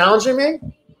 Sorry. You're challenging me?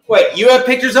 Wait, you have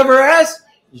pictures of her ass?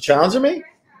 You challenging me?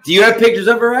 Do you have pictures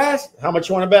of her ass? How much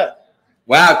you want to bet?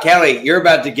 Wow, Kelly, you're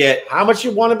about to get. How much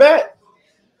you want to bet?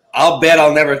 I'll bet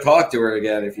I'll never talk to her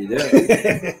again if you do.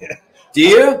 Do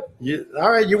you?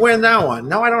 All right, you win that one.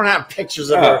 No, I don't have pictures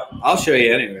of her. I'll show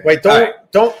you anyway. Wait, don't.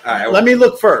 Right, let me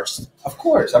look first. Of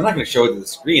course. I'm not going to show it to the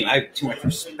screen. I have too much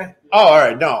respect. Oh, all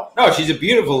right, no. No, she's a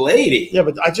beautiful lady. Yeah,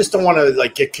 but I just don't want to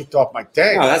get kicked off my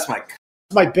thing. No, that's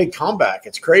my big comeback.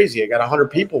 It's crazy. I got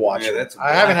 100 people watching. Yeah,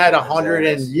 I haven't had 100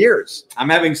 in years. I'm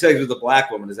having sex with a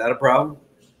black woman. Is that a problem?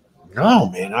 No,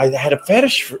 man. I had a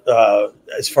fetish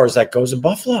as far as that goes in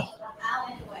Buffalo.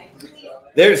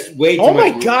 There's way too much. Oh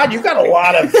my God, you got a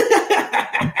lot of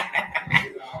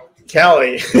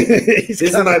Kelly. This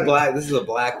is a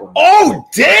black woman. Oh,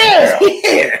 damn!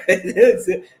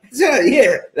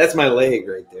 Yeah, that's my leg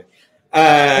right there.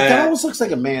 That almost looks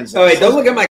like a man's. Oh wait, don't look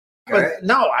at my. But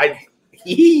no,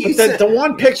 the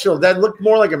one picture that looked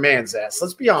more like a man's ass.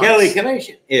 Let's be honest. Kelly, can I?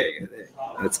 Yeah,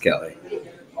 that's Kelly.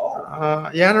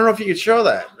 Yeah, I don't know if you could show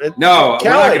that. No,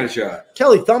 Kelly, we're not going to show it.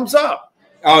 Kelly, thumbs up.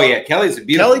 Oh yeah, Kelly's a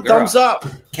beautiful girl. Thumbs up.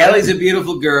 Kelly's a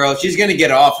beautiful girl. She's going to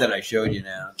get off that I showed you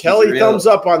now. Kelly, thumbs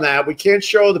up on that. We can't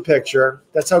show the picture.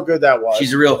 That's how good that was.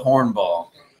 She's a real hornball.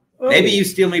 Oh. Maybe you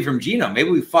steal me from Geno.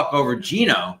 Maybe we fuck over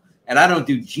Geno, and I don't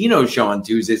do Geno's show on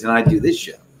Tuesdays, and I do this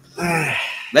show.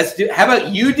 Let's do. How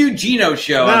about you do Geno's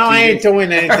show? No, on I ain't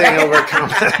doing anything over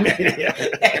comedy.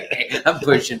 I'm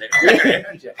pushing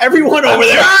it. Everyone over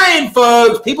there, trying,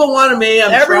 folks. People wanted me.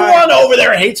 Everyone over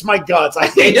there hates my guts.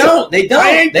 They don't. They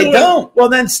don't. Well,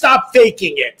 then stop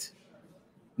faking it.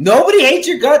 Nobody hates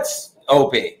your guts,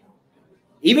 Opie.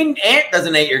 Even Ant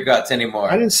doesn't hate your guts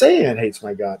anymore. I didn't say Ant hates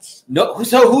my guts. No.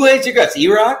 So who hates your guts?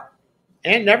 E-Rock?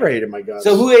 Ant never hated my guts.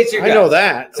 So who hates your guts? I know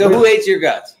that. So who hates your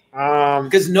guts?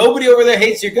 Because nobody over there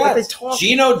hates your guts.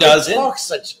 Geno doesn't. They talk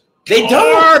such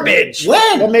garbage.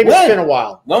 When? Well, maybe it's been a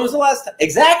while. When was the last time?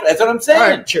 Exactly. That's what I'm saying. All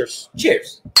right, cheers.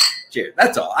 Cheers.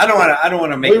 That's all. I don't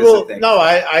want to make this a thing. No,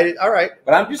 I all right.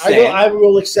 But I'm just saying. I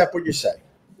will accept what you say.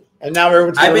 And now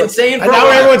everyone's everyone's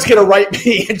going to write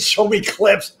me and show me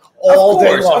clips all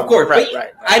day long. Of course.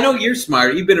 Right. I know you're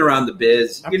smart. You've been around the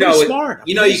biz. I'm pretty smart.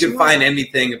 You can find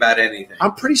anything about anything.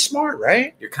 I'm pretty smart,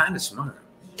 right? You're kind of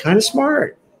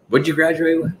smart. What'd you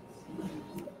graduate with?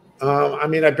 I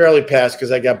mean, I barely passed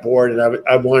because I got bored and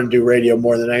I wanted to do radio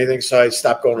more than anything, so I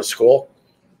stopped going to school.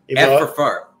 Even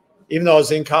though I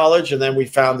was in college, and then we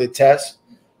found the test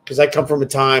because I come from a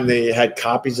time they had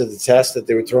copies of the test that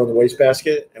they would throw in the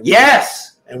wastebasket.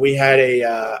 And we had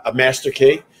a master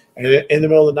key. And in the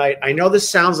middle of the night, I know this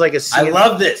sounds like a scene. I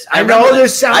love this. I know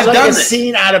this sounds like a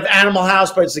scene out of Animal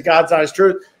House, but it's the God's honest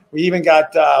truth. We even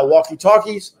got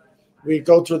walkie-talkies. We'd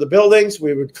go through the buildings.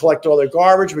 We would collect all their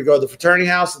garbage. We'd go to the fraternity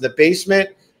house in the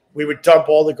basement. We would dump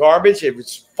all the garbage. It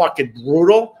was fucking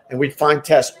brutal. And we'd find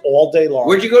tests all day long.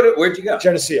 Where'd you go?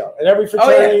 Geneseo. And every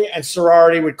fraternity and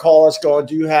sorority would call us going,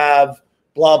 do you have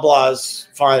blah, blah's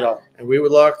final? And we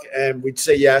would look and we'd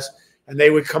say yes. And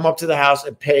they would come up to the house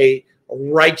and pay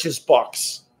righteous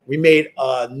bucks. We made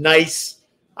a nice,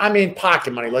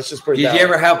 pocket money. Let's just put it down. Did you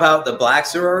ever help out the black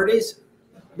sororities?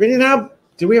 We didn't have.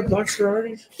 Did we have black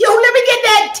sororities? Yo, let me get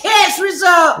that test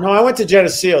result. No, I went to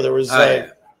Geneseo. There was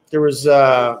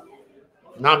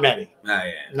not many.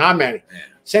 Not many. Yeah.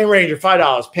 Same Ranger,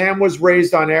 $5. Pam was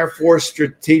raised on Air Force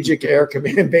Strategic Air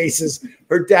Command bases.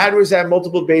 Her dad was at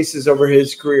multiple bases over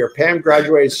his career. Pam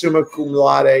graduated summa cum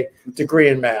laude degree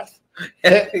in math.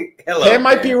 Hello, Pam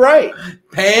might be right.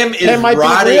 Pam is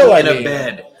rotting in a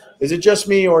bed. Is it just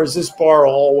me, or is this bar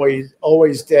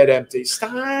always dead empty?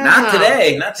 Stop. Not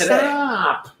today.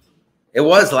 Stop. It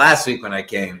was last week when I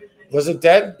came. Was it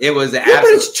dead? It was. Yeah,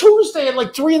 but it's Tuesday at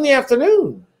like 3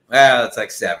 p.m. Well, it's like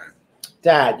 7.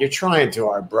 Dad, you're trying too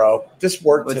hard, bro. This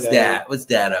worked today. What's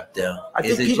Dad up to? I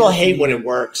think people hate when it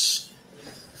works.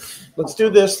 Let's do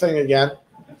this thing again.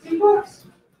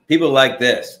 People like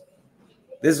this.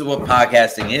 This is what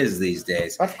podcasting is these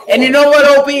days. And you know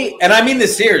what, Opie? And I mean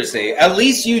this seriously. At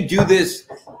least you do this.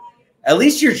 At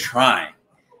least you're trying.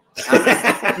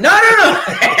 No.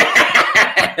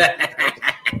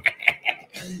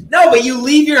 No, but you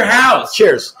leave your house.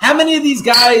 Cheers. How many of these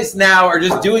guys now are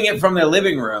just doing it from their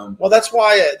living room? Well, that's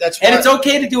why. And it's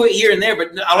okay to do it here and there,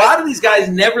 but a lot of these guys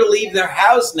never leave their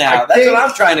house now. That's what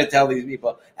I'm trying to tell these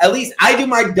people. At least I do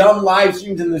my dumb live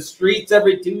streams in the streets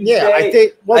every Tuesday. Yeah, I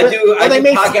think. I do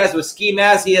podcasts with Ski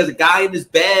Mask. He has a guy in his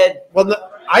bed.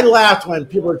 Well, I laughed when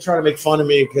people were trying to make fun of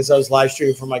me because I was live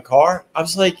streaming from my car. I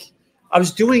was like, I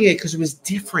was doing it because it was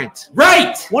different.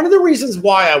 Right. One of the reasons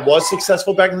why I was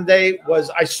successful back in the day was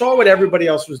I saw what everybody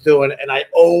else was doing, and I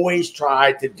always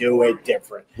tried to do it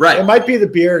different. Right. It might be the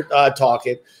beer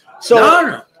talking. So,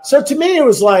 no. So to me, it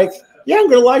was like, yeah, I'm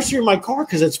going to live stream my car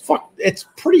because it's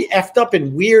pretty effed up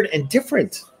and weird and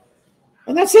different.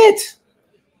 And that's it.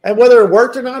 And whether it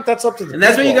worked or not, that's up to the And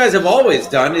that's what you people. guys have always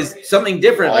done is something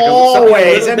different. Like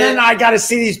Always. And then I got to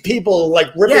see these people like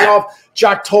ripping off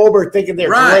Jocktober thinking they're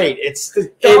great. It's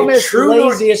the dumbest,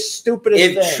 laziest, stupidest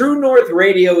thing. If True North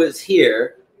Radio is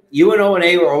here, you and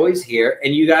O&A were always here,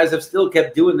 and you guys have still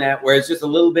kept doing that where it's just a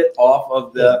little bit off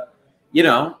of the, you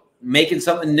know, making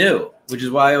something new, which is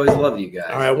why I always love you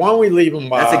guys. All right, why don't we leave them?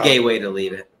 That's a gay way to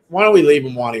leave it. Why don't we leave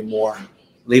them wanting more?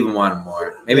 Leave them wanting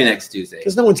more. Maybe next Tuesday.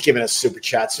 Because no one's giving us super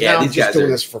chats. So Yeah, now I'm these just guys doing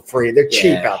are- this for free. They're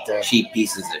cheap out there. Cheap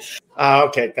pieces of shit.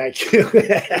 Okay, thank you.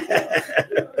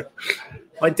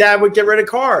 My dad would get rid of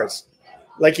cars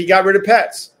like he got rid of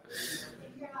pets.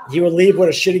 He would leave with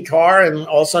a shitty car and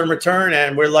all of a sudden return,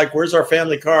 and we're like, where's our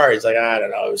family car? He's like, I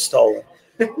don't know, it was stolen.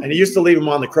 And he used to leave him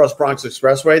on the Cross Bronx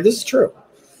Expressway. This is true.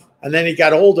 And then he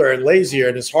got older and lazier,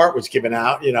 and his heart was giving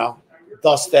out, you know,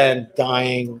 thus then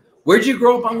dying. Where'd you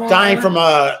grow up on Long Dying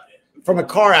Island? from a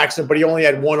car accident, but he only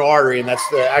had one artery, and that's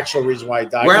the actual reason why he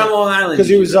died. Where on Long Island? Because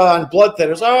he was on blood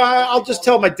thinners. Oh, I'll just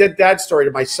tell my dead dad story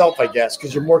to myself, I guess,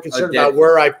 because you're more concerned about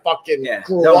where I fucking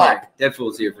grew don't up. worry. Dead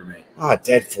Fool's here for me. Ah,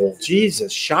 dead fool.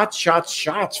 Jesus. Shots.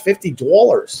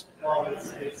 $50.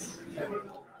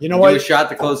 You know Do what? a shot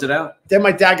to close it out. Then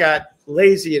my dad got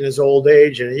lazy in his old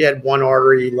age, and he had one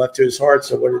artery left to his heart.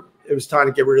 So when it was time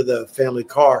to get rid of the family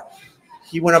car,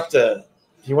 he went up the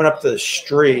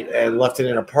street and left it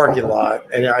in a parking lot.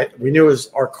 And we knew it was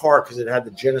our car because it had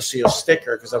the Geneseo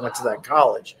sticker because I went to that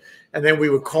college. And then we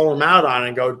would call him out on it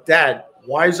and go, Dad,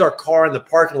 why is our car in the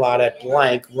parking lot at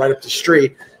blank right up the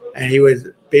street? And he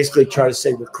would basically try to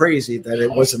say we're crazy, that it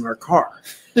wasn't our car.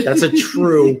 That's a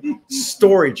true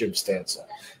story, Jim Stancil.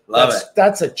 Love it.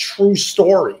 That's a true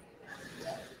story.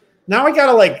 Now I got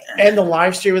to like end the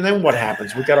live stream, and then what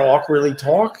happens? We got to awkwardly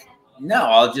talk?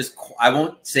 No, I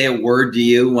won't say a word to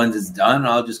you once it's done.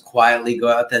 I'll just quietly go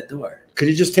out that door. Could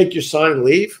you just take your son and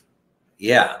leave?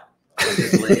 Yeah. I'll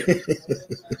just leave.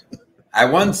 I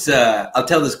once, I'll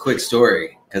tell this quick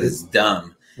story because it's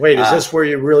dumb. Wait, is this where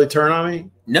you really turn on me?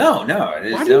 No. Why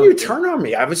didn't you turn on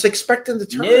me? I was expecting to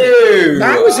turn. No.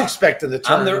 I was expecting to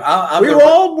turn. We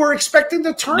all were expecting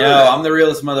to turn. No, I'm the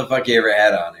realest motherfucker you ever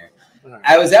had on here. Right.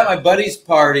 I was at my buddy's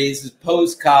party. This is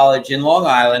post-college in Long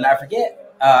Island. I forget.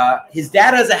 His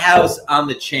dad has a house on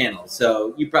the channel,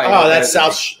 so you probably. Oh, that's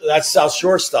South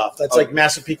Shore stuff. That's like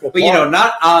Massapequa Park. But you know,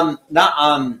 not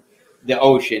on the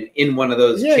ocean in one of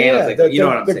those channels. Yeah, like, you know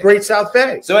what I'm saying? The Great South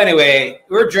Bay. So anyway,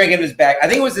 we're drinking this back. I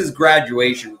think it was his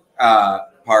graduation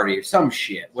party or some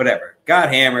shit, whatever.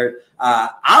 Got hammered.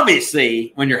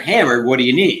 Obviously, when you're hammered, what do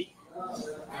you need?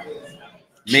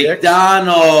 Chicks?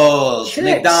 McDonald's. Chicks.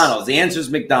 McDonald's. The answer is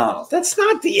McDonald's. That's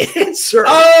not the answer.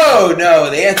 Oh,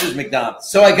 no. The answer is McDonald's.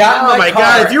 So I got in my car.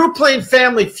 God. If you were playing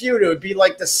Family Feud, it would be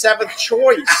like the seventh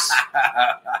choice.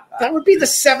 That would be the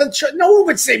seventh choice. No one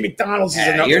would say McDonald's is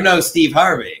enough. You're no Steve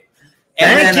Harvey.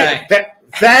 And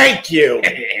Thank you.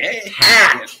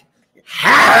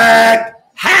 Hack.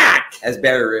 Has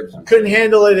better ribs. Couldn't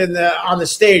handle it on the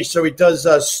stage, so he does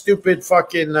stupid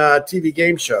fucking TV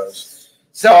game shows.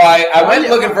 So I went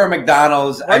looking for a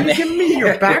McDonald's. Why are you giving me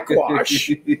your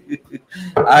backwash?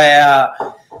 I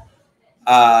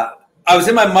was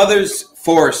in my mother's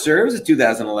Forester. It was a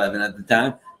 2011 at the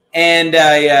time, and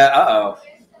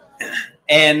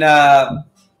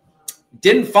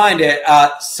didn't find it.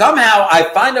 Somehow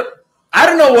I find it. I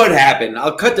don't know what happened.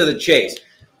 I'll cut to the chase.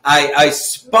 I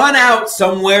spun out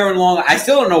somewhere in Long Island. I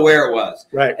still don't know where it was.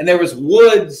 Right. And there was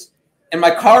woods. And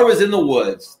my car was in the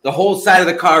woods. The whole side of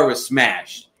the car was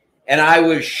smashed. And I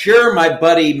was sure my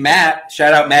buddy Matt,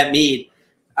 shout out Matt Mead,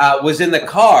 was in the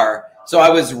car. So I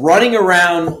was running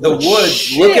around the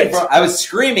woods looking for, I was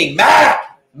screaming, Matt!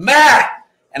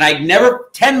 And I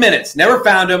 10 minutes, never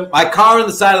found him. My car on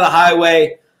the side of the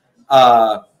highway.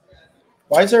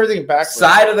 Why is everything backwards?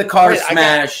 Side of the car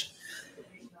smashed.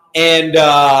 And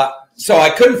so I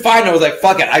couldn't find him. I was like,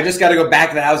 fuck it. I just got to go back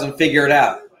to the house and figure it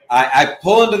out. I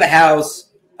pull into the house.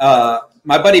 My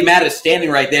buddy Matt is standing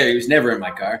right there. He was never in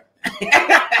my car.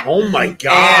 Oh, my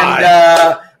God.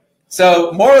 And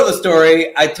so moral of the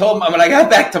story, I told him when I got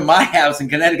back to my house in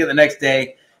Connecticut the next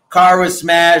day, car was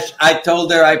smashed. I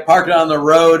told her I parked it on the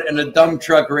road and a dump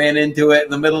truck ran into it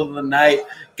in the middle of the night.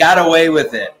 Got away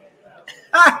with it.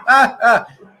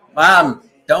 Mom,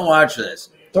 don't watch this.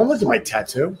 Don't look at my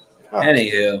tattoo. Oh.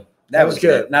 Anywho. That was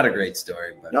good. Not a great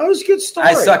story. But no, it was a good story.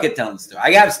 I suck at telling stories. I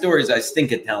got stories. I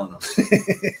stink at telling them.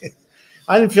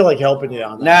 I didn't feel like helping you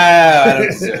on that. No, I don't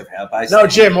deserve help. No,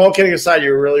 Jim, all kidding aside,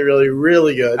 you're really, really,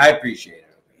 really good. I appreciate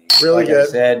it. Really good.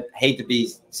 I said, hate to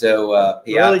be so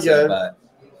piazza, really good. but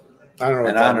I don't know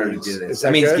an honor to do this.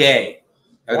 That means good? gay.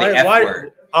 Or the F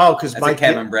word. Oh, because Mike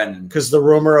Kevin Brendan. Because the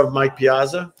rumor of Mike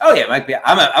Piazza. Oh yeah, Mike Piazza.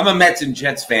 I'm a Mets and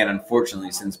Jets fan,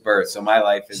 unfortunately, since birth. So my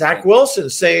life is Zach Wilson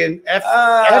saying F you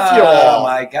all. all. Oh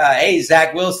my God! Hey,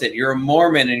 Zach Wilson, you're a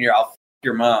Mormon, and I'll f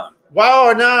your mom.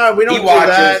 Wow, no, we don't do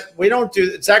that. We don't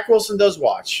do that. Zach Wilson does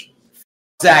watch.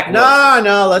 Zach Wilson.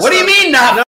 No. What do you mean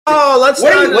not? No, let's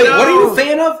what are you a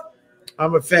fan of?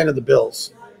 I'm a fan of the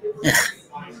Bills.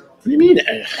 What do you mean?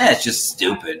 That's just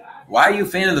stupid. Why are you a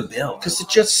fan of the Bills? Because it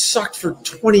just sucked for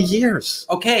 20 years.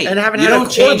 Okay. And haven't had a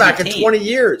quarterback in 20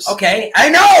 years. Okay. I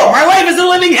know. My life is a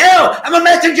living hell. I'm a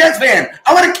Mets and Jets fan.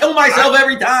 I want to kill myself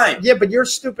every time. Yeah, but you're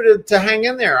stupid to hang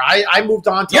in there. I moved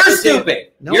on to You're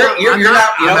stupid. No, I'm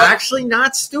not. I'm actually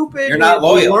not stupid. You're not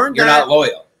loyal. You're not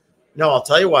loyal. No, I'll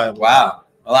tell you why I'm loyal. Wow.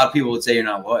 A lot of people would say you're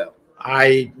not loyal.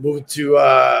 I moved to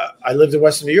I lived in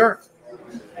Western New York.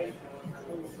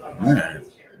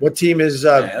 What team is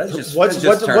let's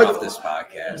just turn off this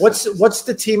podcast. What's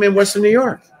the team in Western New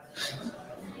York?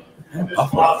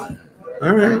 Buffalo.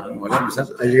 All right.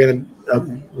 Are you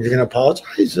gonna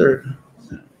apologize or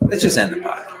let's just end the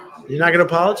podcast. You're not gonna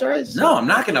apologize? No, I'm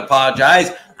not gonna apologize.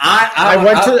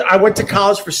 I went to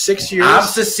college for 6 years. I'm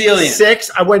Sicilian. 6.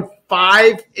 I went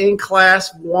 5 in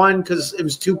class, 1 because it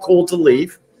was too cool to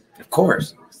leave. Of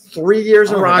course. 3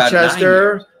 years in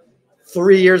Rochester,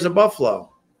 3 years in Buffalo.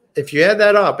 If you add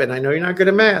that up, and I know you're not good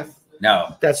at math,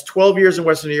 no, that's 12 years in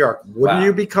Western New York. Wouldn't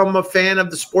you become a fan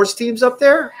of the sports teams up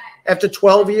there after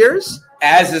 12 years?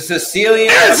 As a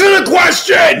Sicilian, answer the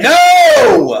question.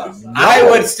 No, I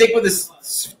would stick with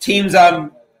the teams.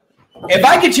 If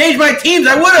I could change my teams,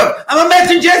 I would have. I'm a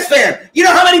Mets and Jets fan. You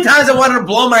know how many times I wanted to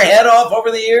blow my head off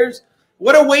over the years?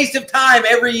 What a waste of time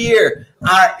every year.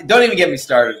 Don't even get me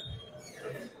started.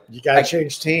 You gotta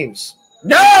change teams.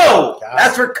 No,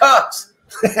 that's for cucks.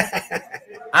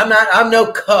 I'm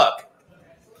no cuck.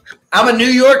 I'm a New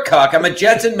York cuck. I'm a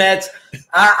Jets and Mets.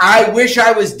 I wish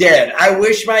I was dead. I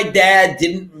wish my dad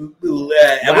didn't.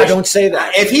 Don't say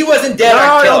that. If he wasn't dead,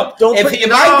 I'd kill him. If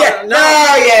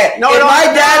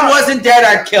my dad wasn't dead,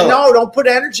 I'd kill him. No, don't put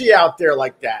energy out there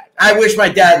like that. I wish my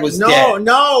dad was dead.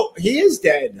 No, he is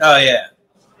dead. Oh yeah.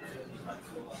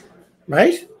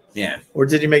 Right? Yeah. Or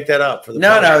did you make that up for the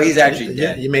podcast? No, he's actually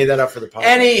dead. You made that up for the podcast.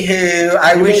 Anywho,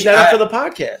 I wish made that up for the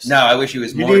podcast. No, I wish he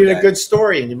was more You needed a good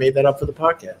story and you made that up for the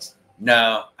podcast.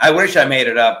 No, I wish I made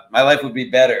it up. My life would be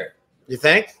better. You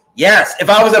think? Yes. If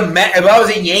I was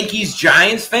a Yankees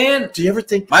Giants fan, do you ever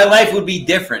think my life would be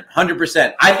different?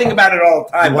 100%. I think about it all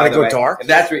the time. You want to go dark? If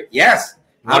that's yes.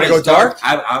 You want to go dark?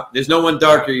 There's no one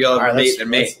darker yellow than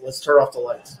me. Let's turn off the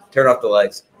lights. Turn off the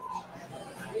lights.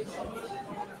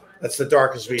 That's the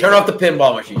darkest we Turn off the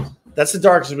pinball machine. That's the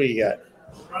darkest we get.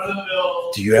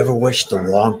 Do you ever wish the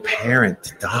wrong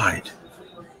parent died?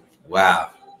 Wow.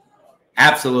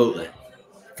 Absolutely.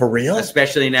 For real?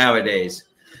 Especially nowadays.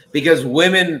 Because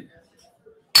women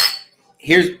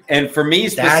for me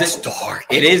that's dark.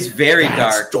 It is very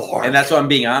dark. And that's why I'm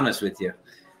being honest with you.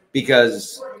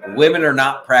 Because women are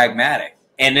not pragmatic.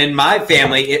 And in my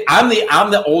family, I'm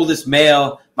the oldest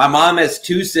male. My mom has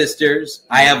 2 sisters.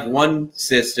 I have 1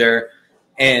 sister.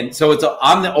 And so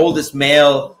I'm the oldest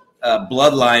male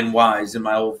bloodline wise in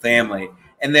my whole family.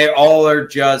 And they all are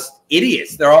just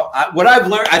idiots. They're all what I've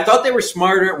learned. I thought they were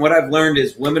smarter. And what I've learned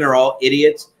is women are all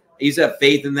idiots. I used to have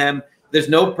faith in them. There's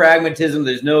no pragmatism.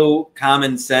 There's no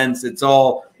common sense. It's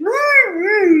all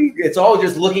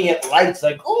just looking at lights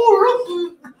like,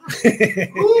 oh,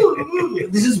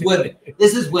 this is women.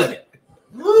 This is women.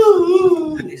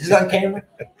 Is this on camera?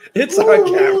 It's on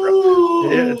camera.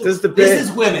 Yeah, this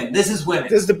is women. This is women.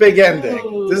 This is the big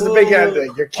ending. This is the big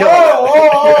ending. You're killing it.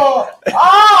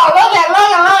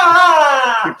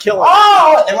 You're killing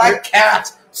it. They're like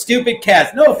cats. Stupid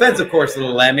cats. No offense, of course,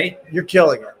 little Lemmy. You're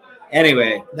killing it.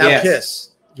 Anyway. Now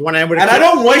kiss. You want to end with a kiss? And I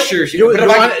don't wish her.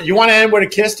 You want to end with a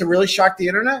kiss to really shock the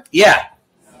internet? Yeah.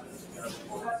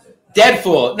 Dead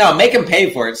fool. No, make him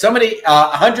pay for it. Somebody,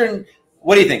 100.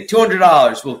 What do you think?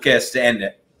 $200 will kiss to end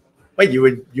it. Wait, you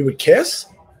would kiss?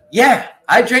 Yeah,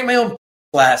 I drank my own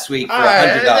last week for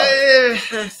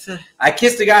 $100. I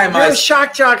kissed a guy in my. You're a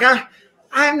shock jock, huh?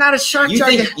 I'm not a shock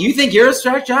jock. You think you're a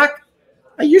shock jock?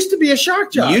 I used to be a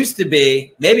shock jock. Used to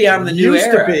be. Maybe I'm the new era.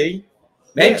 Used to be.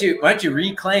 Why don't you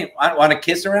reclaim? I want to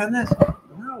kiss around this?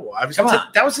 No, come on.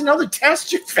 That was another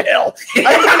test you failed.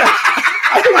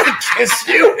 I don't want to kiss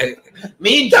you.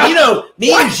 Me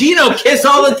and Geno kiss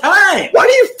all the time. Why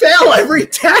do you fail every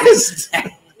test?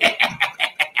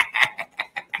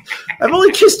 I've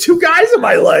only kissed 2 guys in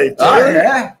my life. Dude. Oh,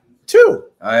 yeah? 2.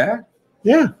 Oh, yeah?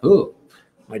 Yeah. Who?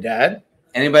 My dad.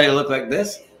 Anybody look like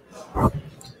this?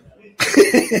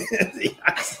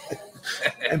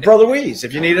 And Brother Weeze,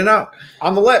 if you need to know.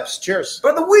 On the lips. Cheers.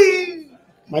 Brother Weeze.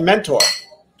 My mentor.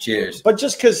 Cheers. But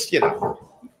just because, you know.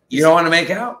 You don't want to make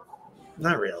out?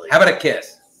 Not really. How about a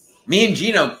kiss? Me and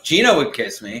Geno would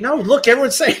kiss me. No, look,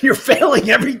 everyone's saying you're failing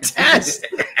every test.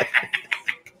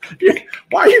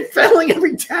 Why are you failing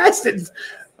every test?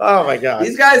 Oh, my God.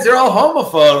 These guys are all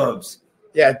homophobes.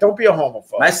 Yeah, don't be a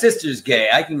homophobe. My sister's gay.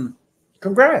 I can.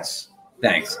 Congrats.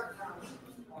 Thanks.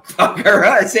 Fuck her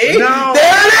up. See? No. There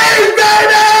it is,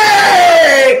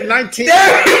 baby! 19.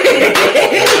 There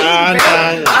it is.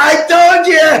 I told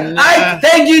you. I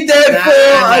thank you,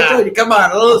 Deadpool. I told you. Come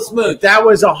on, a little smooth. That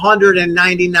was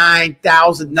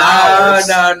 $199,000.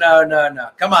 No.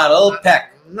 Come on, a little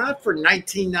peck. Not for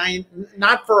 1990.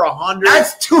 Not for 100.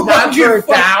 That's 200. Not for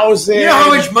 1,000. You know how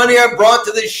much money I brought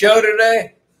to this show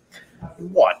today?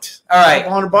 What? All right,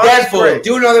 $100? Deadpool,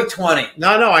 do another 20.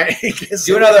 No, I ain't gonna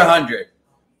Do another 100.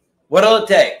 What'll it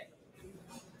take?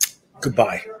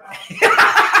 Goodbye.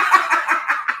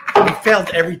 You failed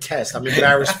every test. I'm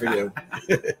embarrassed for you.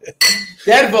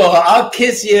 Deadpool, I'll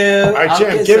kiss you. All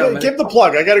right, Jim, give the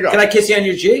plug. I gotta go. Can I kiss you on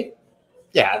your G?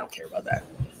 Yeah, I don't care about that.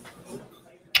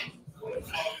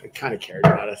 I kind of cared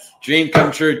about it. Dream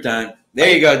come true time. There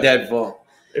you go, Deadpool.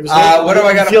 It was what do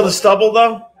I got? Feel the stubble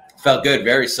though? Felt good.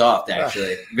 Very soft,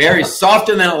 actually. Very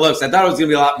softer than it looks. I thought it was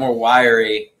going to be a lot more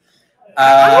wiry.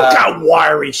 I don't got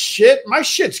wiry shit. My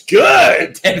shit's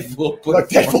good. Deadpool. Look,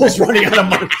 Deadpool's running out of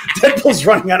money. Deadpool's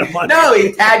running out of money. No,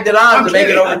 he tagged it on to make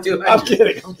it over 200. I'm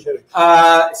kidding.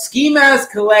 Ski Mask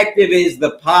Collective is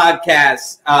the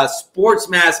podcast. Sports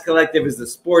Mask Collective is the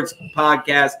sports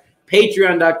podcast.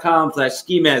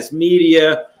 Patreon.com/Ski Mask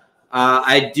Media.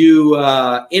 I do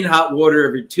In Hot Water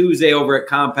every Tuesday over at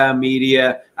Compound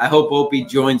Media. I hope Opie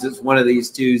joins us one of these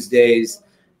Tuesdays.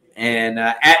 And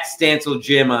at Stancil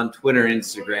Jim on Twitter and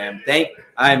Instagram.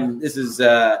 This is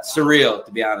surreal,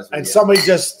 to be honest with you. And somebody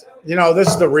just, this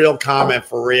is the real comment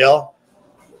for real.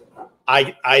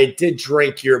 I did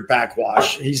drink your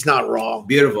backwash. He's not wrong.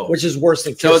 Beautiful. Which is worse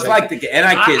than kissing. So it's like and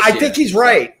I kissed I think he's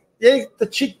right. Yeah, the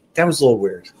cheek, that was a little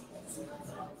weird.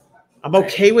 I'm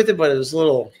okay with it, but it was a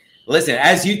little. Listen,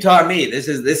 as you taught me, this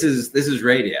is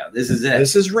radio. This is it.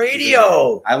 This is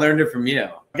radio. I learned it from you.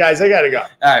 Guys, I got to go. All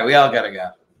right, we all got to go.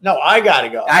 No, I got to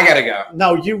go. I got to go.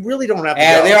 No, you really don't have to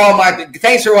and go. They're all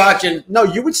thanks for watching. No,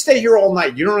 you would stay here all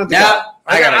night. You don't have to go.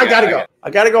 I got to go. I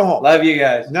got to go home. Love you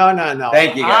guys. No.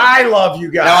 Thank you guys. I love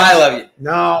you guys. No, I love you.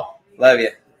 No. Love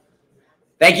you.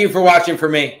 Thank you for watching for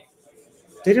me.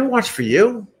 They didn't watch for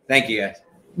you. Thank you guys.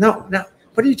 No.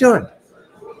 What are you doing?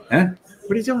 Huh?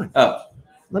 What are you doing? Oh.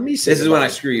 Let me see. This is when I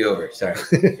screw you over. Sorry.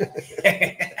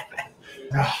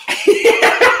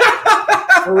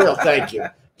 For real, thank you.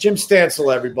 Jim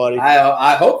Stancil, everybody.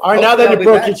 I hope. All right, now that you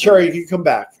broke your cherry, you can come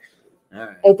back. All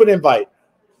right. Open invite.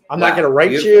 I'm not going to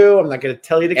write you. I'm not going to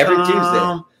tell you to every come.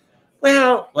 Tuesday.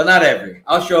 Well, not every.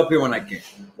 I'll show up here when I can.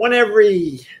 One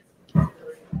every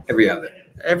other.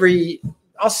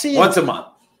 I'll see you. Once a month.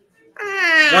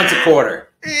 Once a quarter.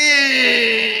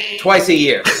 Twice a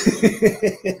year.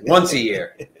 Once a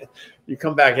year. You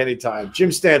come back anytime.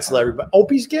 Jim Stancil, everybody.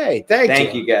 Opie's gay.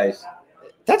 Thank you guys.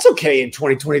 That's okay in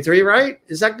 2023, right?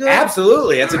 Is that good?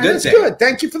 Absolutely. That's a good thing. That's good.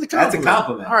 Thank you for the compliment. That's a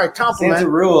compliment. All right, compliment.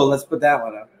 Stancil rule. Let's put that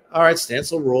one up. All right,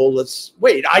 Stancil rule. Let's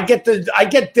wait. I get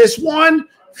this one.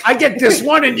 I get this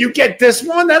one, and you get this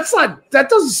one. That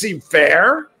doesn't seem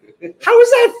fair. How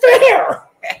is that fair?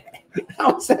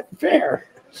 How is that fair?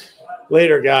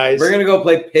 Later, guys. We're gonna go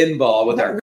play pinball with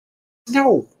our.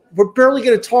 No, we're barely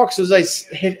gonna talk. So as I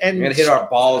hit, and we're gonna hit our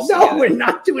balls. No, together. We're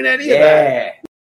not doing any of that.